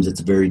oftentimes it's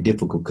very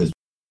difficult because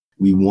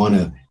we want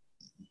to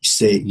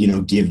say,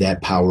 give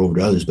that power over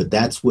to others, but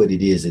that's what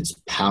it is. It's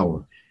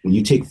power. When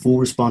you take full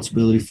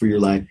responsibility for your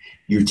life,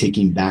 you're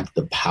taking back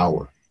the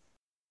power.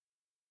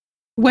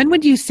 When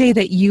would you say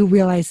that you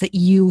realized that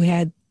you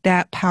had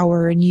that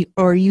power and you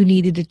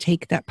needed to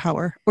take that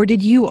power? Or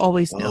did you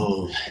always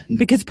know?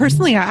 Because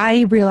personally,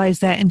 I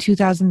realized that in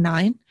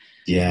 2009.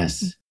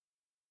 Yes.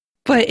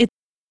 But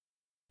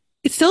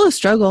it's still a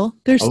struggle.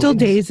 There's still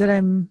days that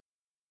I'm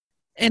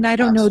And I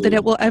don't know that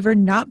it will ever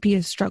not be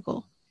a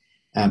struggle.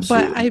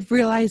 Absolutely. But I've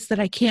realized that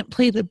I can't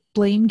play the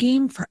blame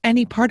game for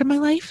any part of my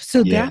life.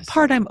 So that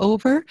part I'm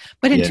over.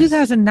 But in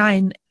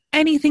 2009,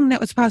 anything that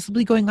was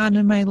possibly going on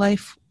in my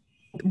life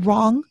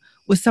wrong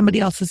was somebody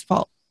else's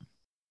fault.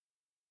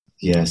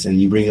 Yes,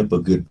 and you bring up a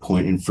good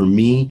point. And for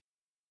me,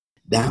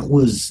 that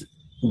was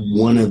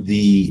one of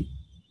the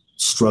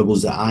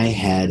struggles that I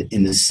had,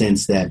 in the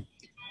sense that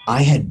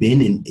I had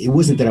been in, it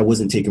wasn't that I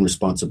wasn't taking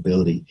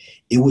responsibility.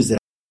 It was that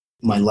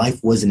my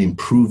life wasn't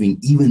improving,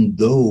 even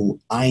though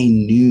I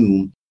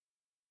knew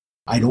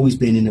I'd always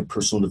been in a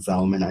personal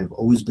development. I've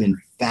always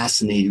been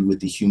fascinated with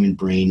the human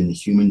brain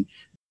and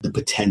the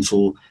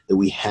potential that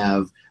we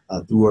have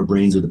through our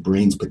brains, or the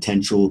brain's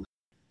potential.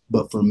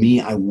 But for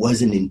me, I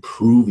wasn't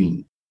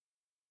improving.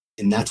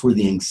 And that's where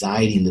the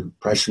anxiety and the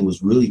depression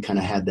was really kind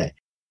of had that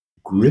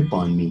grip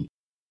on me.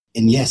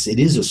 And yes, it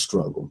is a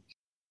struggle.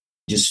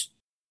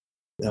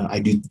 I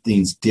do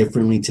things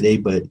differently today,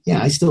 but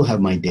I still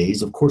have my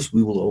days. Of course,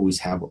 we will always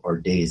have our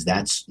days.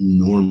 That's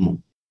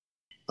normal.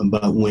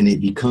 But when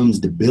it becomes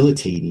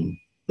debilitating,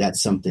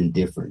 that's something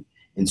different.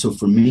 And so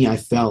for me, I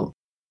felt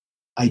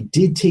I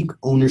did take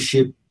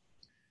ownership.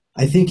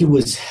 I think it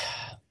was,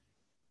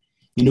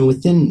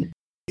 within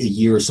a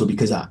year or so,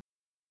 because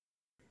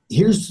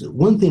here's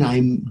one thing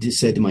I just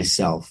said to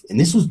myself, and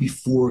this was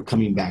before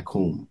coming back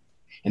home.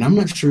 And I'm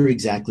not sure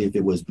exactly if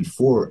it was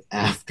before or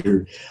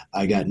after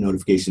I got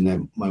notification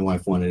that my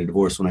wife wanted a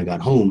divorce when I got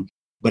home,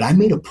 but I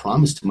made a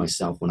promise to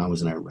myself when I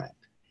was in Iraq.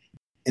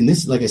 And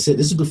this, like I said,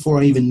 this is before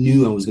I even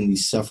knew I was going to be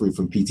suffering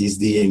from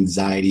PTSD,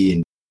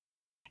 anxiety,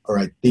 or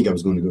I think I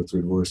was going to go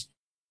through a divorce,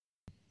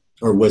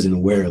 or wasn't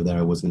aware of that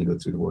I was going to go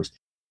through a divorce.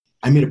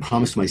 I made a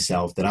promise to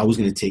myself that I was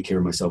going to take care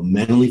of myself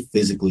mentally,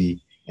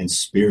 physically, and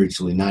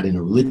spiritually, not in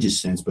a religious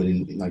sense, but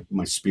in like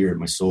my spirit,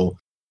 my soul.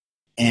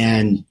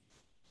 And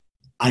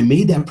I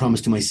made that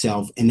promise to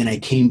myself, and then I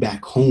came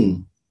back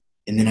home,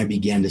 and then I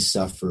began to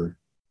suffer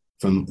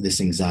from this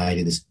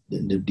anxiety, this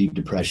deep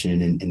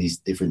depression, and these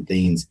different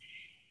things.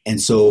 And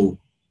so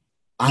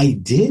I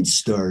did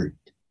start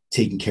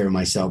taking care of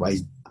myself.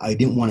 I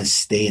didn't want to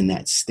stay in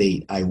that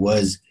state. I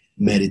was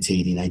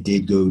meditating. I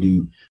did go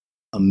to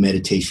a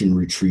meditation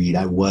retreat.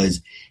 I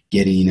was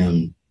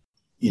getting,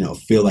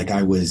 feel like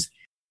I was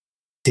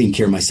taking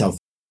care of myself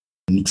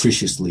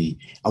nutritiously.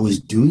 I was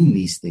doing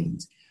these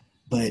things.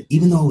 But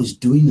even though I was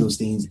doing those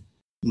things,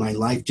 my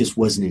life just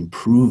wasn't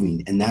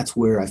improving. And that's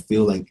where I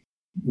feel like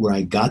where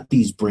I got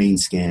these brain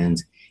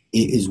scans,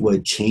 it is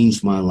what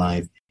changed my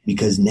life,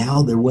 because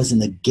now there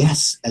wasn't a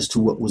guess as to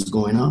what was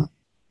going on.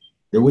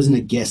 There wasn't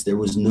a guess. There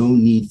was no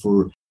need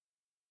for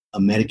a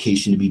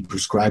medication to be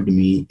prescribed to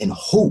me in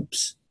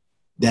hopes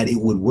that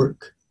it would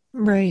work.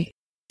 Right.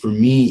 For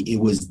me, it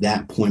was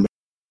that point.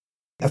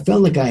 I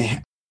felt like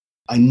I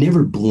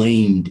never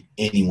blamed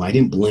anyone. I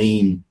didn't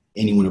blame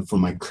anyone for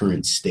my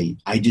current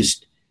state. I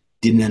just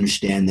didn't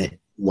understand that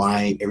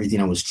why everything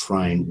I was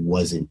trying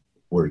wasn't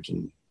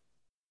working.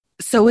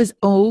 So is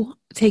O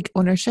take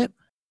ownership?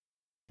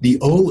 The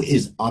O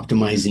is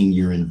optimizing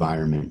your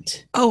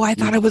environment. Oh, I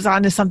thought I was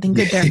onto something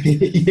good there.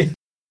 Yeah.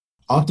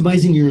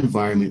 Optimizing your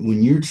environment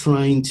when you're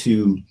trying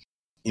to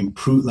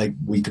improve, like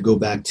we could go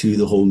back to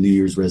the whole New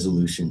Year's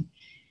resolution.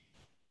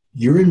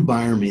 Your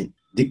environment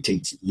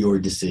dictates your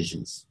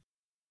decisions.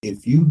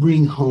 If you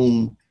bring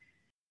home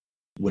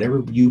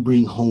whatever you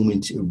bring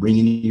into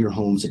your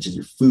home, such as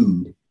your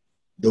food,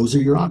 those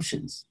are your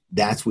options.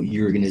 That's what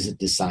you're going to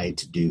decide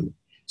to do.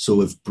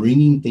 So if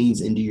bringing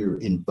things into your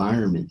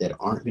environment that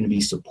aren't going to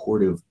be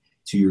supportive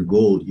to your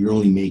goal, you're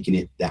only making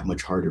it that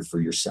much harder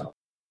for yourself.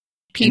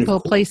 People,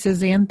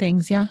 places, and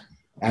things, yeah.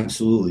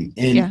 Absolutely.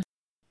 And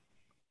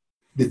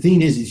the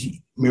thing is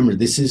remember,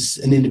 this is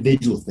an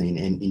individual thing,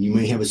 and you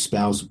may have a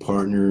spouse, a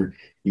partner,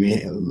 you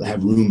may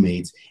have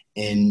roommates,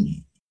 and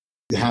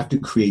you have to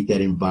create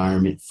that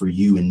environment for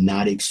you and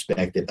not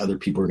expect that other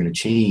people are going to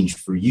change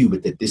for you,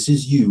 but that this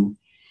is you,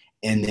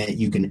 and that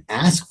you can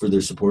ask for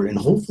their support, and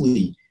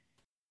hopefully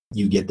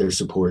you get their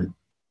support,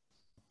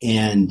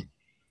 and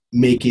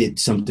make it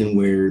something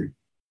where,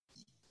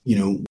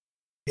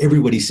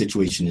 everybody's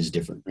situation is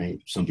different, right?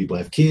 Some people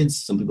have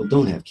kids, some people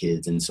don't have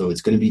kids. And so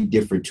it's going to be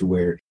different to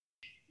where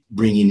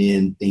bringing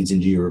in things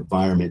into your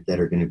environment that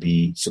are going to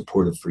be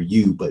supportive for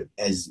you. But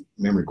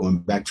remember, going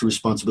back to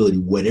responsibility,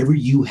 whatever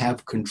you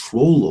have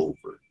control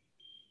over,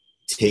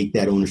 take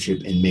that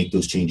ownership and make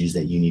those changes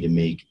that you need to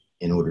make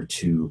in order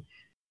to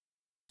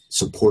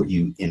support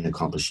you in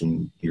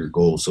accomplishing your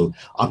goals. So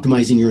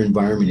optimizing your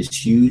environment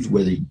is huge,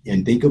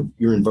 and think of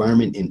your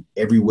environment in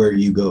everywhere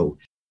you go.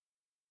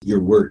 Your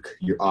work,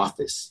 your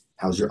office,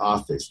 how's your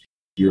office?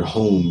 Your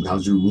home,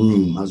 how's your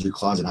room? How's your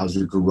closet? How's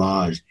your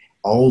garage?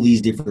 All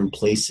these different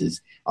places.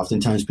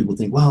 Oftentimes people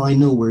think, well, I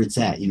know where it's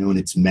at, and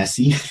it's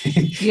messy.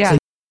 Yeah.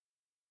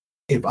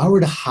 If I were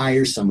to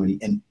hire somebody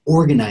and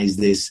organize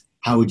this,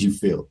 how would you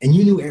feel? And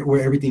you knew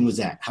where everything was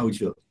at, how would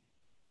you feel?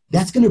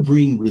 That's going to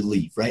bring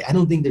relief, right? I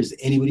don't think there's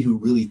anybody who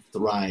really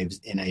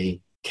thrives in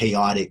a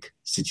chaotic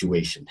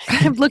situation.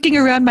 I'm looking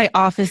around my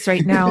office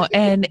right now,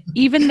 and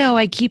even though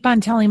I keep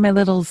on telling my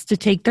littles to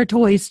take their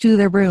toys to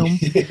their room,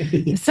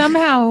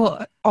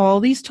 somehow all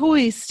these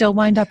toys still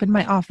wind up in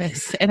my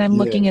office. And I'm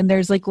looking, and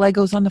there's like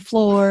Legos on the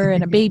floor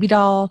and a baby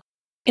doll.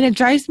 And it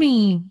drives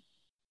me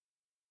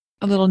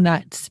a little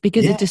nuts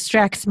because it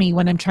distracts me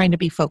when I'm trying to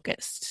be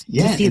focused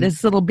to see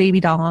this little baby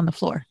doll on the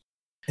floor.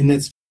 And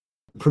that's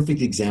a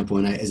perfect example.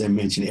 And as I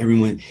mentioned,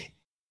 everyone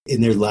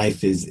in their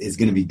life is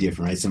going to be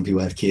different, right? Some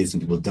people have kids,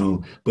 some people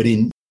don't. But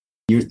in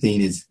your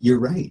thing is, you're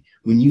right.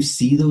 When you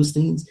see those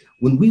things,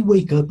 when we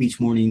wake up each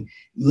morning,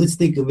 let's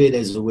think of it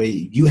as a way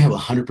you have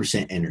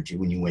 100% energy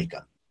when you wake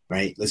up,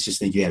 right? Let's just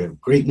think you had a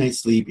great night's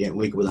sleep, you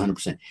wake up with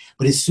 100%.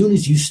 But as soon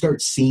as you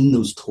start seeing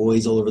those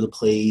toys all over the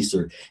place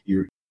or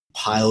your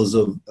piles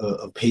of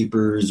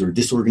papers or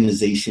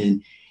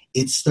disorganization,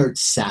 it starts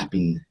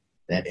sapping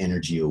that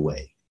energy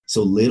away.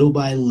 So little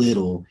by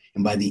little,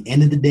 and by the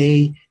end of the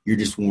day, you're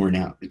just worn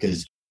out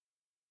because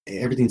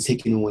everything's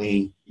taking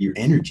away your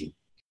energy.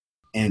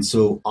 And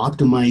so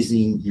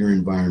optimizing your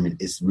environment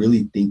is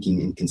really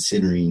thinking and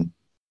considering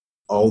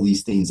all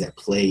these things that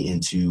play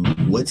into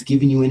what's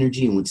giving you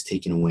energy and what's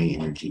taking away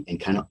energy, and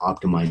kind of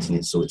optimizing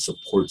it so it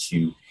supports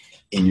you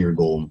in your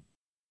goal.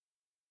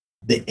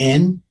 The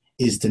end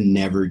is to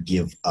never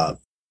give up.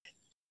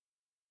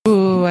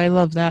 Ooh, I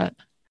love that.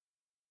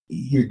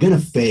 You're going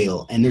to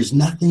fail, and there's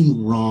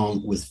nothing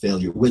wrong with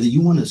failure. Whether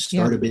you want to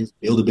start a business,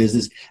 build a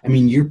business, I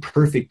mean, you're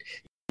perfect.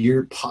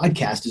 Your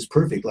podcast is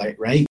perfect,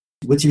 right?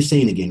 What's your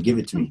saying again? Give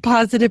it to me.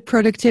 Positive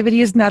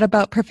productivity is not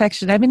about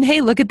perfection. I mean,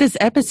 hey, look at this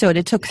episode.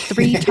 It took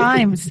 3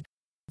 times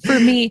for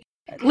me.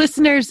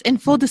 Listeners, in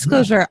full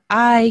disclosure,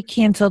 I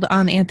canceled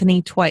on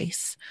Anthony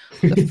twice.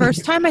 The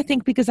first time, I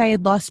think, because I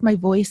had lost my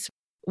voice.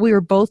 We were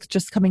both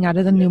just coming out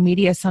of the New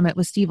Media Summit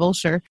with Steve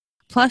Olsher.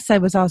 Plus, I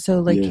was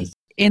also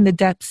in the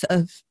depths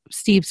of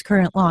Steve's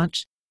current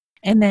launch.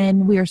 And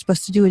then we were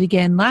supposed to do it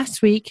again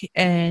last week,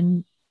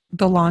 and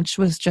the launch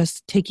was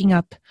just taking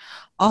up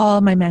all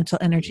my mental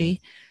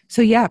energy.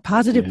 So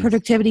positive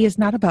productivity is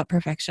not about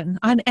perfection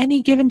on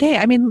any given day.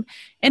 I mean,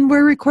 and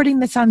we're recording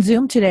this on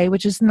Zoom today,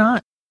 which is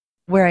not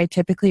where I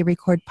typically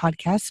record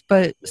podcasts,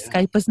 but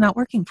Skype was not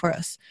working for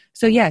us.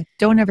 So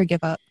don't ever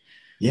give up.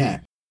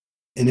 Yeah.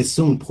 And it's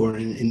so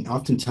important. And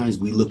oftentimes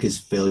we look at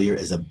failure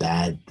as a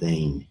bad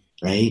thing,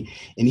 right?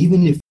 And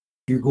even if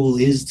your goal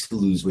is to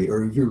lose weight,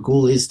 or if your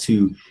goal is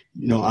to,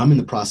 I'm in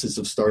the process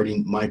of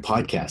starting my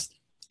podcast.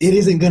 It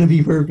isn't going to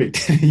be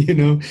perfect,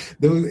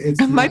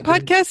 My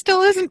podcast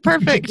still isn't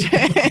perfect.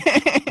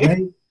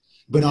 Right?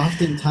 But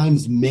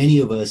oftentimes, many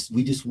of us,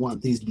 we just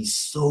want things to be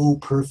so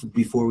perfect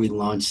before we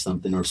launch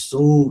something, or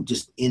so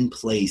just in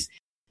place.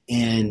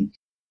 And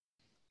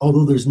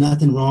although there's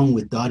nothing wrong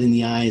with dotting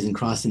the I's and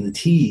crossing the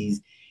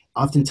T's,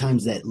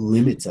 oftentimes that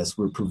limits us.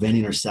 We're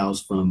preventing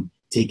ourselves from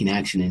taking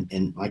action.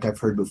 And like I've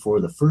heard before,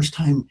 the first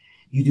time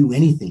you do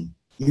anything,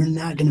 you're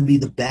not going to be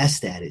the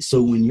best at it.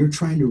 So when you're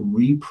trying to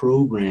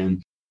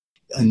reprogram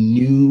a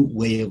new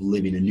way of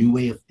living, a new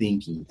way of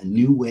thinking, a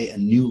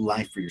new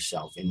life for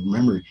yourself. And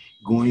remember,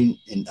 going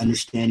and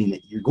understanding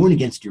that you're going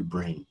against your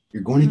brain.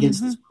 You're going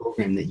against this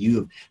program that you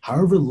have,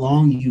 however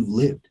long you've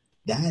lived,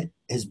 that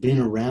has been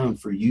around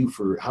for you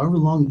for however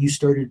long you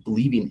started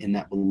believing in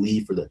that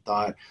belief or that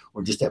thought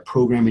or just that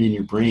programming in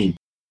your brain.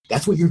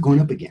 That's what you're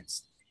going up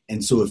against.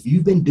 And so if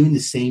you've been doing the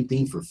same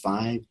thing for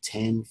 5,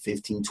 10,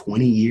 15,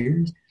 20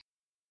 years,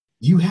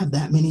 you have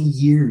that many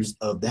years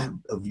of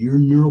your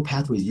neural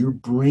pathways, your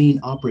brain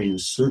operating a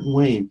certain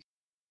way,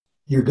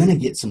 you're going to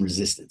get some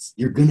resistance.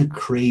 You're going to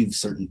crave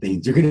certain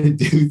things. You're going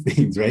to do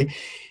things, right?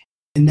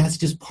 And that's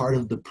just part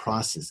of the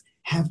process.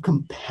 Have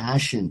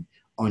compassion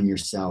on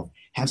yourself.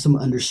 Have some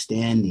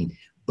understanding,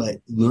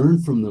 but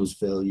learn from those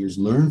failures,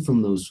 learn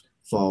from those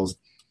falls,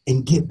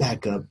 and get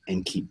back up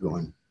and keep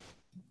going.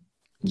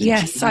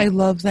 Yes, I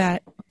love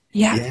that.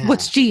 Yeah.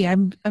 What's G?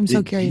 I'm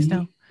so curious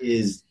now.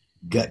 Is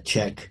gut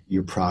check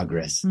your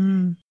progress.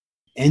 End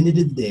of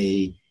the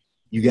day,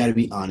 you got to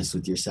be honest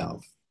with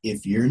yourself.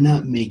 If you're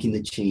not making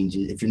the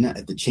changes, if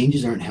the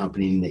changes aren't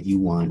happening that you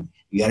want,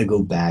 you got to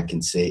go back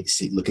and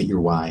look at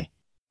your why.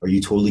 Are you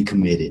totally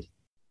committed?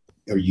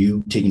 Are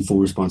you taking full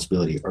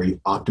responsibility? Are you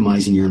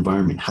optimizing your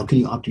environment? How can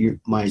you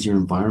optimize your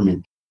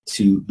environment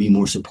to be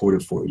more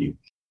supportive for you?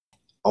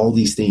 All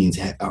these things.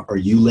 Are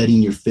you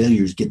letting your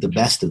failures get the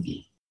best of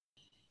you?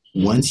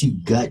 Once you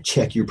gut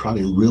check your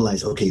problem and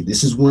realize, okay,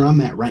 this is where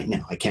I'm at right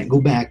now. I can't go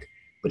back,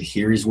 but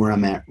here is where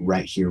I'm at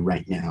right here,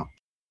 right now.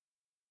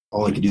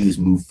 All I can do is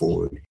move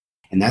forward.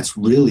 And that's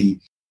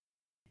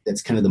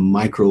kind of the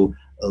micro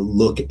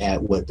look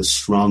at what the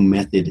Strong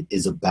Method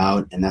is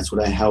about. And that's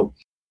what I help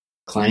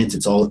clients.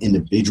 It's all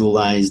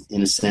individualized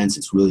in a sense.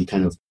 It's really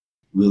kind of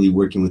really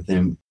working with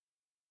them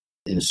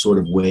in a sort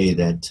of way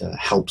that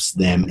helps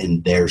them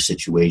in their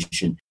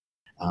situation.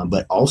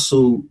 But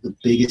also the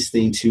biggest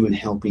thing too in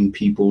helping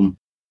people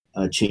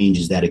change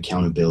is that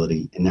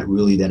accountability, and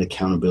that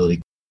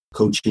accountability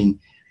coaching.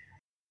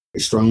 I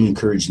strongly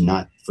encourage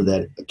not for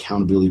that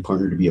accountability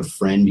partner to be a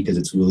friend, because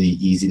it's really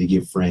easy to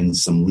give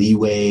friends some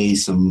leeway,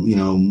 some,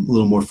 a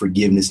little more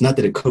forgiveness. Not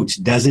that a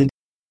coach doesn't,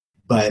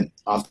 but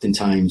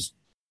oftentimes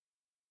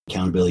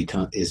accountability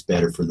is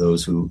better for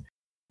those who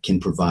can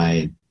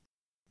provide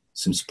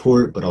some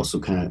support, but also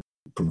kind of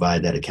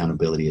provide that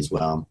accountability as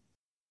well.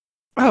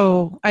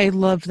 Oh, I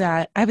love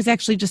that. I was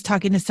actually just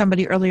talking to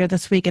somebody earlier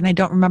this week, and I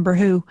don't remember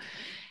who.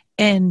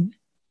 And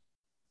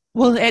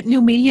well, at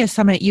New Media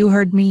Summit, you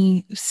heard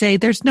me say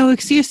there's no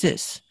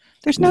excuses.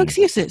 There's no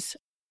excuses.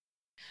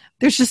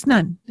 There's just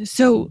none.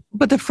 So,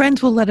 but the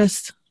friends will let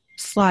us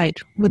slide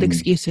with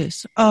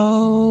excuses.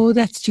 Oh,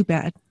 that's too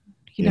bad.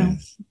 You know,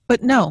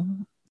 but no,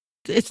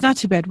 it's not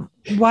too bad.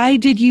 Why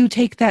did you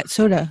take that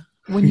soda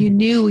when you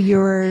knew you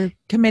were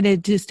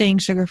committed to staying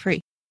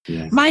sugar-free?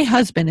 Yes. My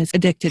husband is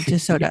addicted to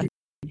soda.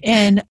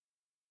 And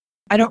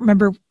I don't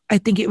remember, I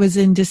think it was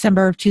in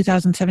December of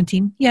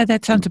 2017. Yeah,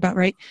 that sounds about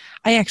right.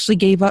 I actually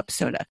gave up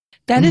soda.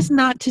 That is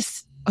not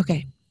to,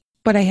 okay,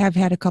 but I have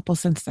had a couple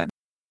since then.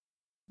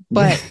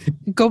 But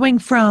going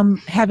from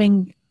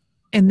having,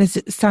 and this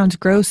sounds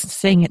gross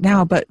saying it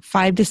now, but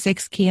 5 to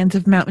 6 cans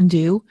of Mountain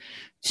Dew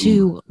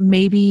to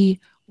maybe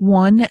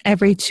 1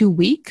 every 2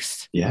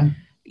 weeks. Yeah.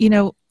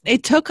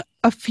 It took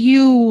a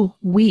few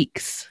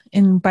weeks,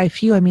 and by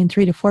few, I mean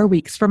 3 to 4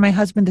 weeks, for my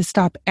husband to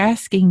stop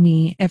asking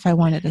me if I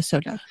wanted a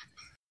soda.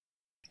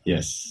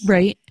 Yes.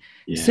 Right?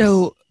 Yes.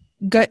 So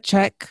gut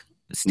check,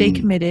 stay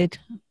committed,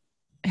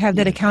 have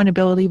that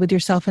accountability with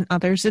yourself and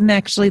others. And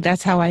actually,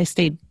 that's how I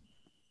stayed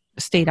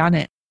on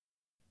it.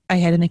 I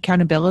had an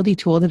accountability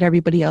tool that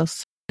everybody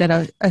else,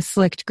 that a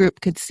select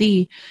group could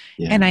see.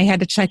 Yeah. And I had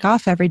to check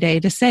off every day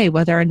to say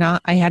whether or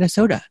not I had a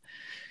soda.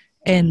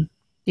 And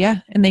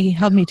and they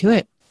held me to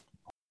it.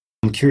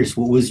 I'm curious,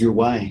 what was your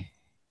why?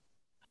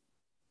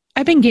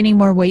 I've been gaining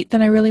more weight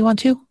than I really want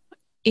to.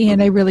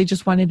 And I really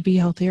just wanted to be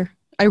healthier.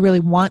 I really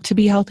want to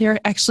be healthier.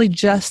 Actually,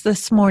 just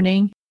this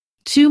morning,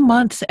 2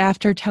 months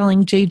after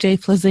telling JJ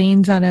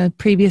Flazanes on a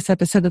previous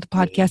episode of the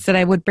podcast that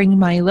I would bring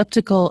my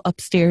elliptical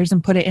upstairs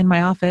and put it in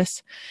my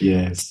office.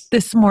 Yes.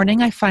 This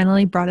morning, I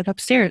finally brought it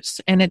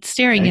upstairs, and it's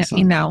staring at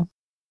me now.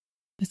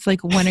 It's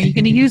like, when are you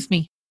going to use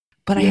me?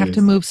 But I have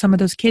to move some of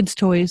those kids'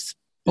 toys,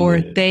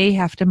 or they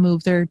have to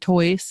move their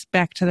toys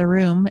back to the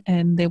room,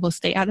 and they will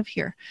stay out of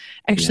here.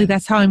 Actually,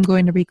 that's how I'm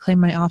going to reclaim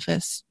my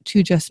office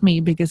to just me,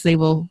 because they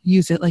will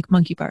use it like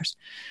monkey bars.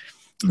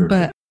 Perfect.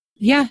 But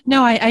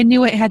I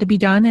knew it had to be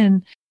done,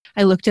 and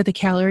I looked at the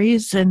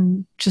calories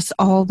and just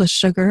all the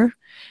sugar.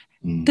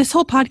 This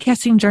whole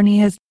podcasting journey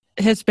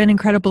has been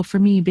incredible for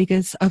me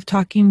because of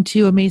talking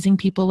to amazing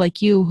people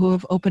like you who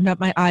have opened up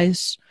my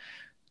eyes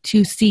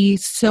to see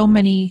so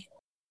many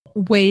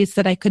ways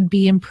that I could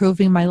be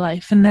improving my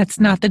life. And that's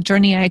not the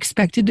journey I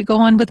expected to go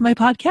on with my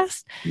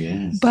podcast.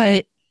 Yes.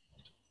 But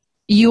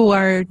you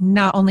are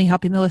not only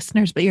helping the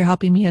listeners, but you're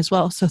helping me as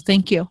well. So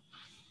thank you.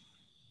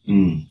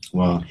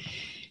 Well,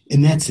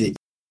 and that's it.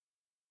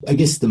 I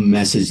guess the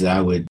message that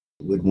I would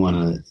want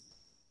to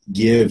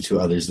give to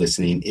others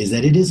listening is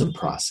that it is a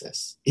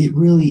process. It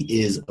really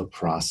is a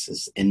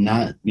process, and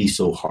not be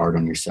so hard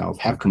on yourself.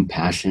 Have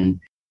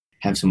compassion,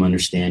 have some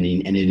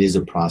understanding, and it is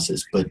a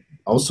process, but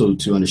also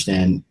to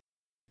understand,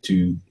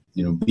 to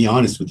be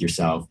honest with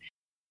yourself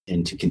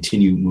and to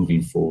continue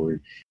moving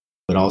forward,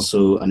 but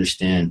also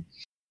understand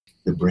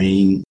the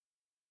brain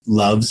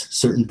loves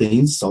certain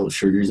things, salt,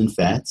 sugars, and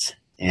fats.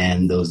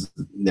 And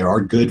there are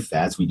good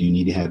fats. We do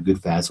need to have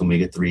good fats,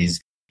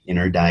 omega-3s in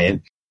our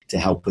diet to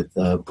help with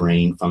the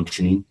brain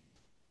functioning.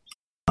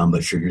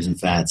 But sugars and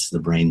fats, the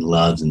brain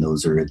loves, and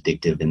those are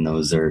addictive, and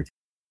those are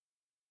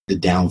the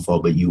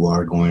downfall. But you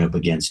are going up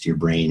against your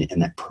brain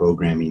and that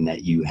programming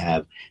that you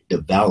have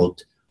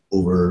developed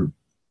over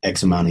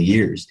X amount of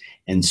years.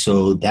 And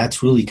so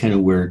that's really kind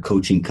of where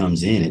coaching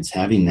comes in. It's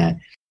having that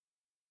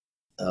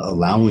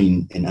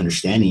allowing and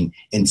understanding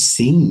and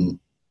seeing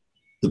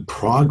the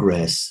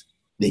progress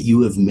that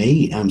you have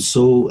made. I'm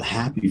so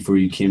happy for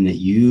you, Kim, that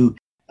you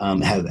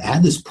have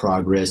had this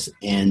progress,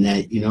 and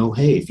that,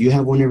 hey, if you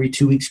have one every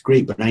 2 weeks,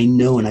 great. But I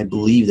know and I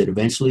believe that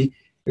eventually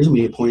there's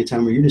going to be a point in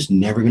time where you're just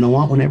never going to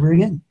want one ever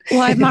again.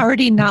 Well, I'm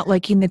already not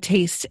liking the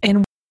taste.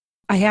 And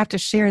I have to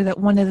share that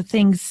one of the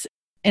things,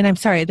 and I'm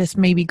sorry, this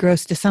may be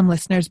gross to some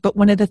listeners, but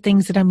one of the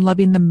things that I'm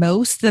loving the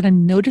most, that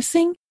I'm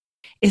noticing,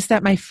 is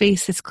that my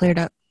face has cleared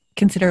up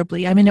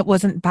considerably. I mean, it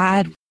wasn't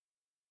bad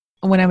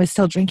when I was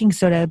still drinking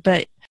soda,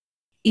 but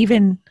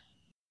even,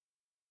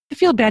 I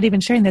feel bad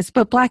even sharing this,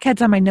 but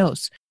blackheads on my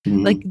nose,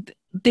 like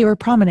they were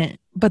prominent,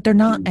 but they're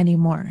not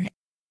anymore.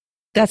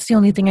 That's the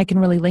only thing I can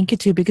really link it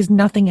to, because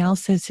nothing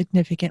else has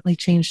significantly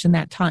changed in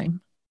that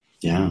time.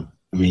 Yeah.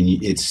 I mean,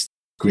 it's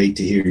great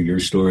to hear your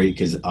story,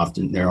 because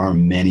often there are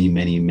many,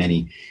 many,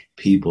 many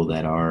people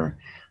that are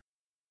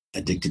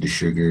addicted to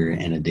sugar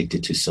and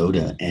addicted to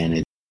soda.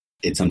 And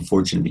it's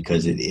unfortunate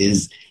because it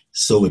is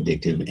so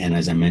addictive. And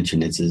as I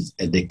mentioned, it's as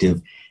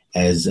addictive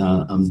as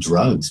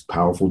drugs,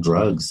 powerful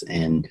drugs.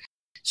 And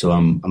so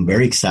I'm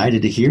very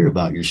excited to hear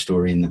about your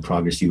story and the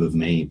progress you have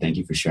made. Thank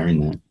you for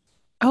sharing that.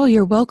 Oh,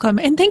 you're welcome.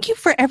 And thank you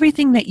for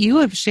everything that you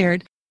have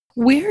shared.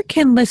 Where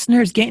can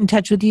listeners get in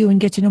touch with you and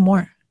get to know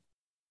more?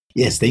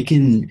 Yes, they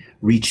can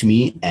reach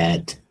me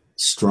at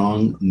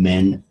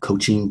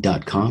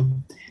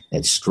strongmencoaching.com.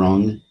 That's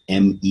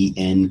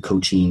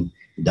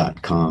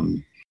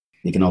strongmencoaching.com.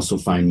 They can also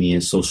find me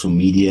in social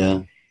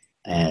media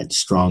at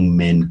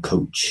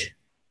strongmencoach.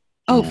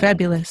 Oh,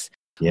 fabulous.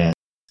 Yeah.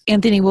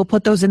 Anthony, we'll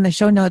put those in the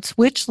show notes,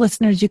 which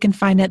listeners you can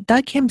find at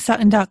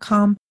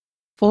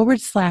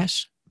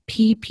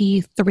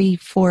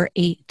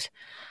thekimsutton.com/PP348.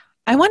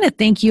 I want to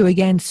thank you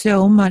again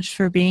so much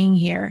for being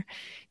here.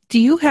 Do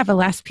you have a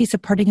last piece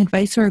of parting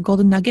advice or a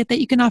golden nugget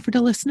that you can offer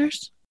to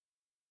listeners?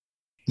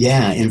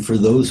 Yeah, and for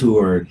those who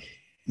are,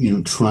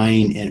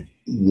 trying and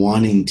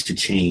wanting to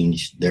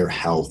change their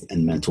health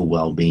and mental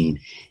well-being,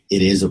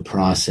 it is a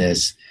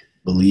process.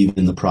 Believe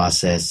in the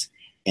process.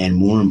 And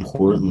more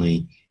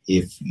importantly,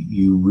 if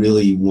you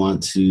really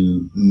want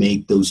to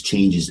make those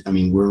changes,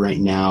 we're right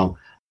now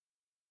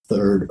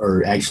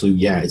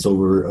it's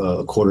over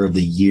a quarter of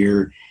the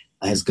year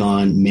has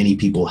gone. Many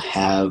people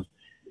have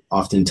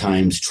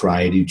oftentimes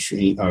try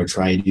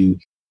to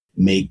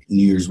make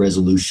New Year's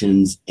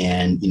resolutions,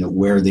 and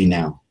where are they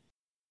now?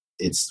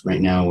 It's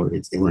right now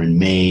we're in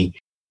May,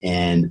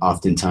 and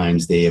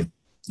oftentimes they have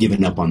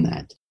given up on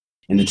that.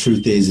 And the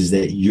truth is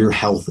that your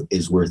health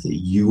is worth it.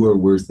 You are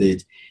worth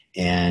it,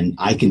 and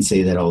I can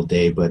say that all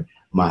day. But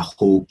my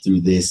hope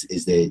through this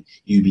is that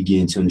you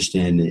begin to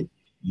understand that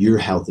your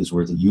health is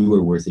worth it. You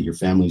are worth it. Your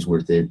family's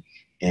worth it.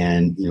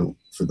 And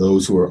for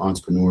those who are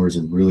entrepreneurs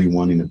and really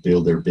wanting to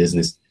build their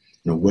business,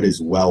 what is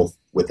wealth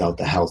without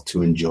the health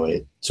to enjoy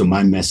it? So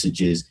my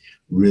message is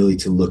really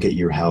to look at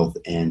your health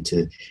and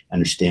to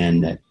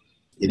understand that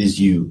it is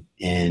you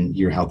and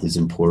your health is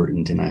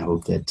important. And I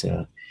hope that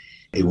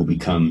it will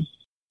become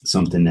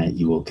something that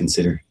you will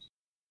consider.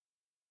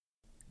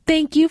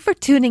 Thank you for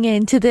tuning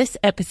in to this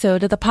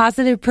episode of the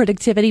Positive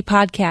Productivity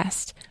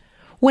Podcast.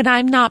 When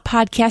I'm not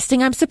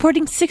podcasting, I'm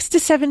supporting 6 to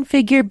 7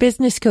 figure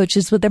business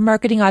coaches with their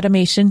marketing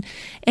automation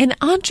and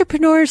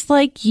entrepreneurs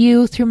like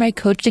you through my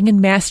coaching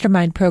and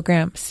mastermind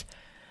programs.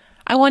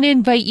 I want to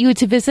invite you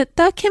to visit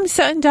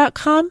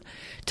thekimsutton.com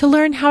to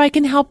learn how I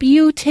can help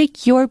you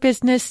take your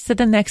business to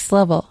the next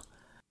level.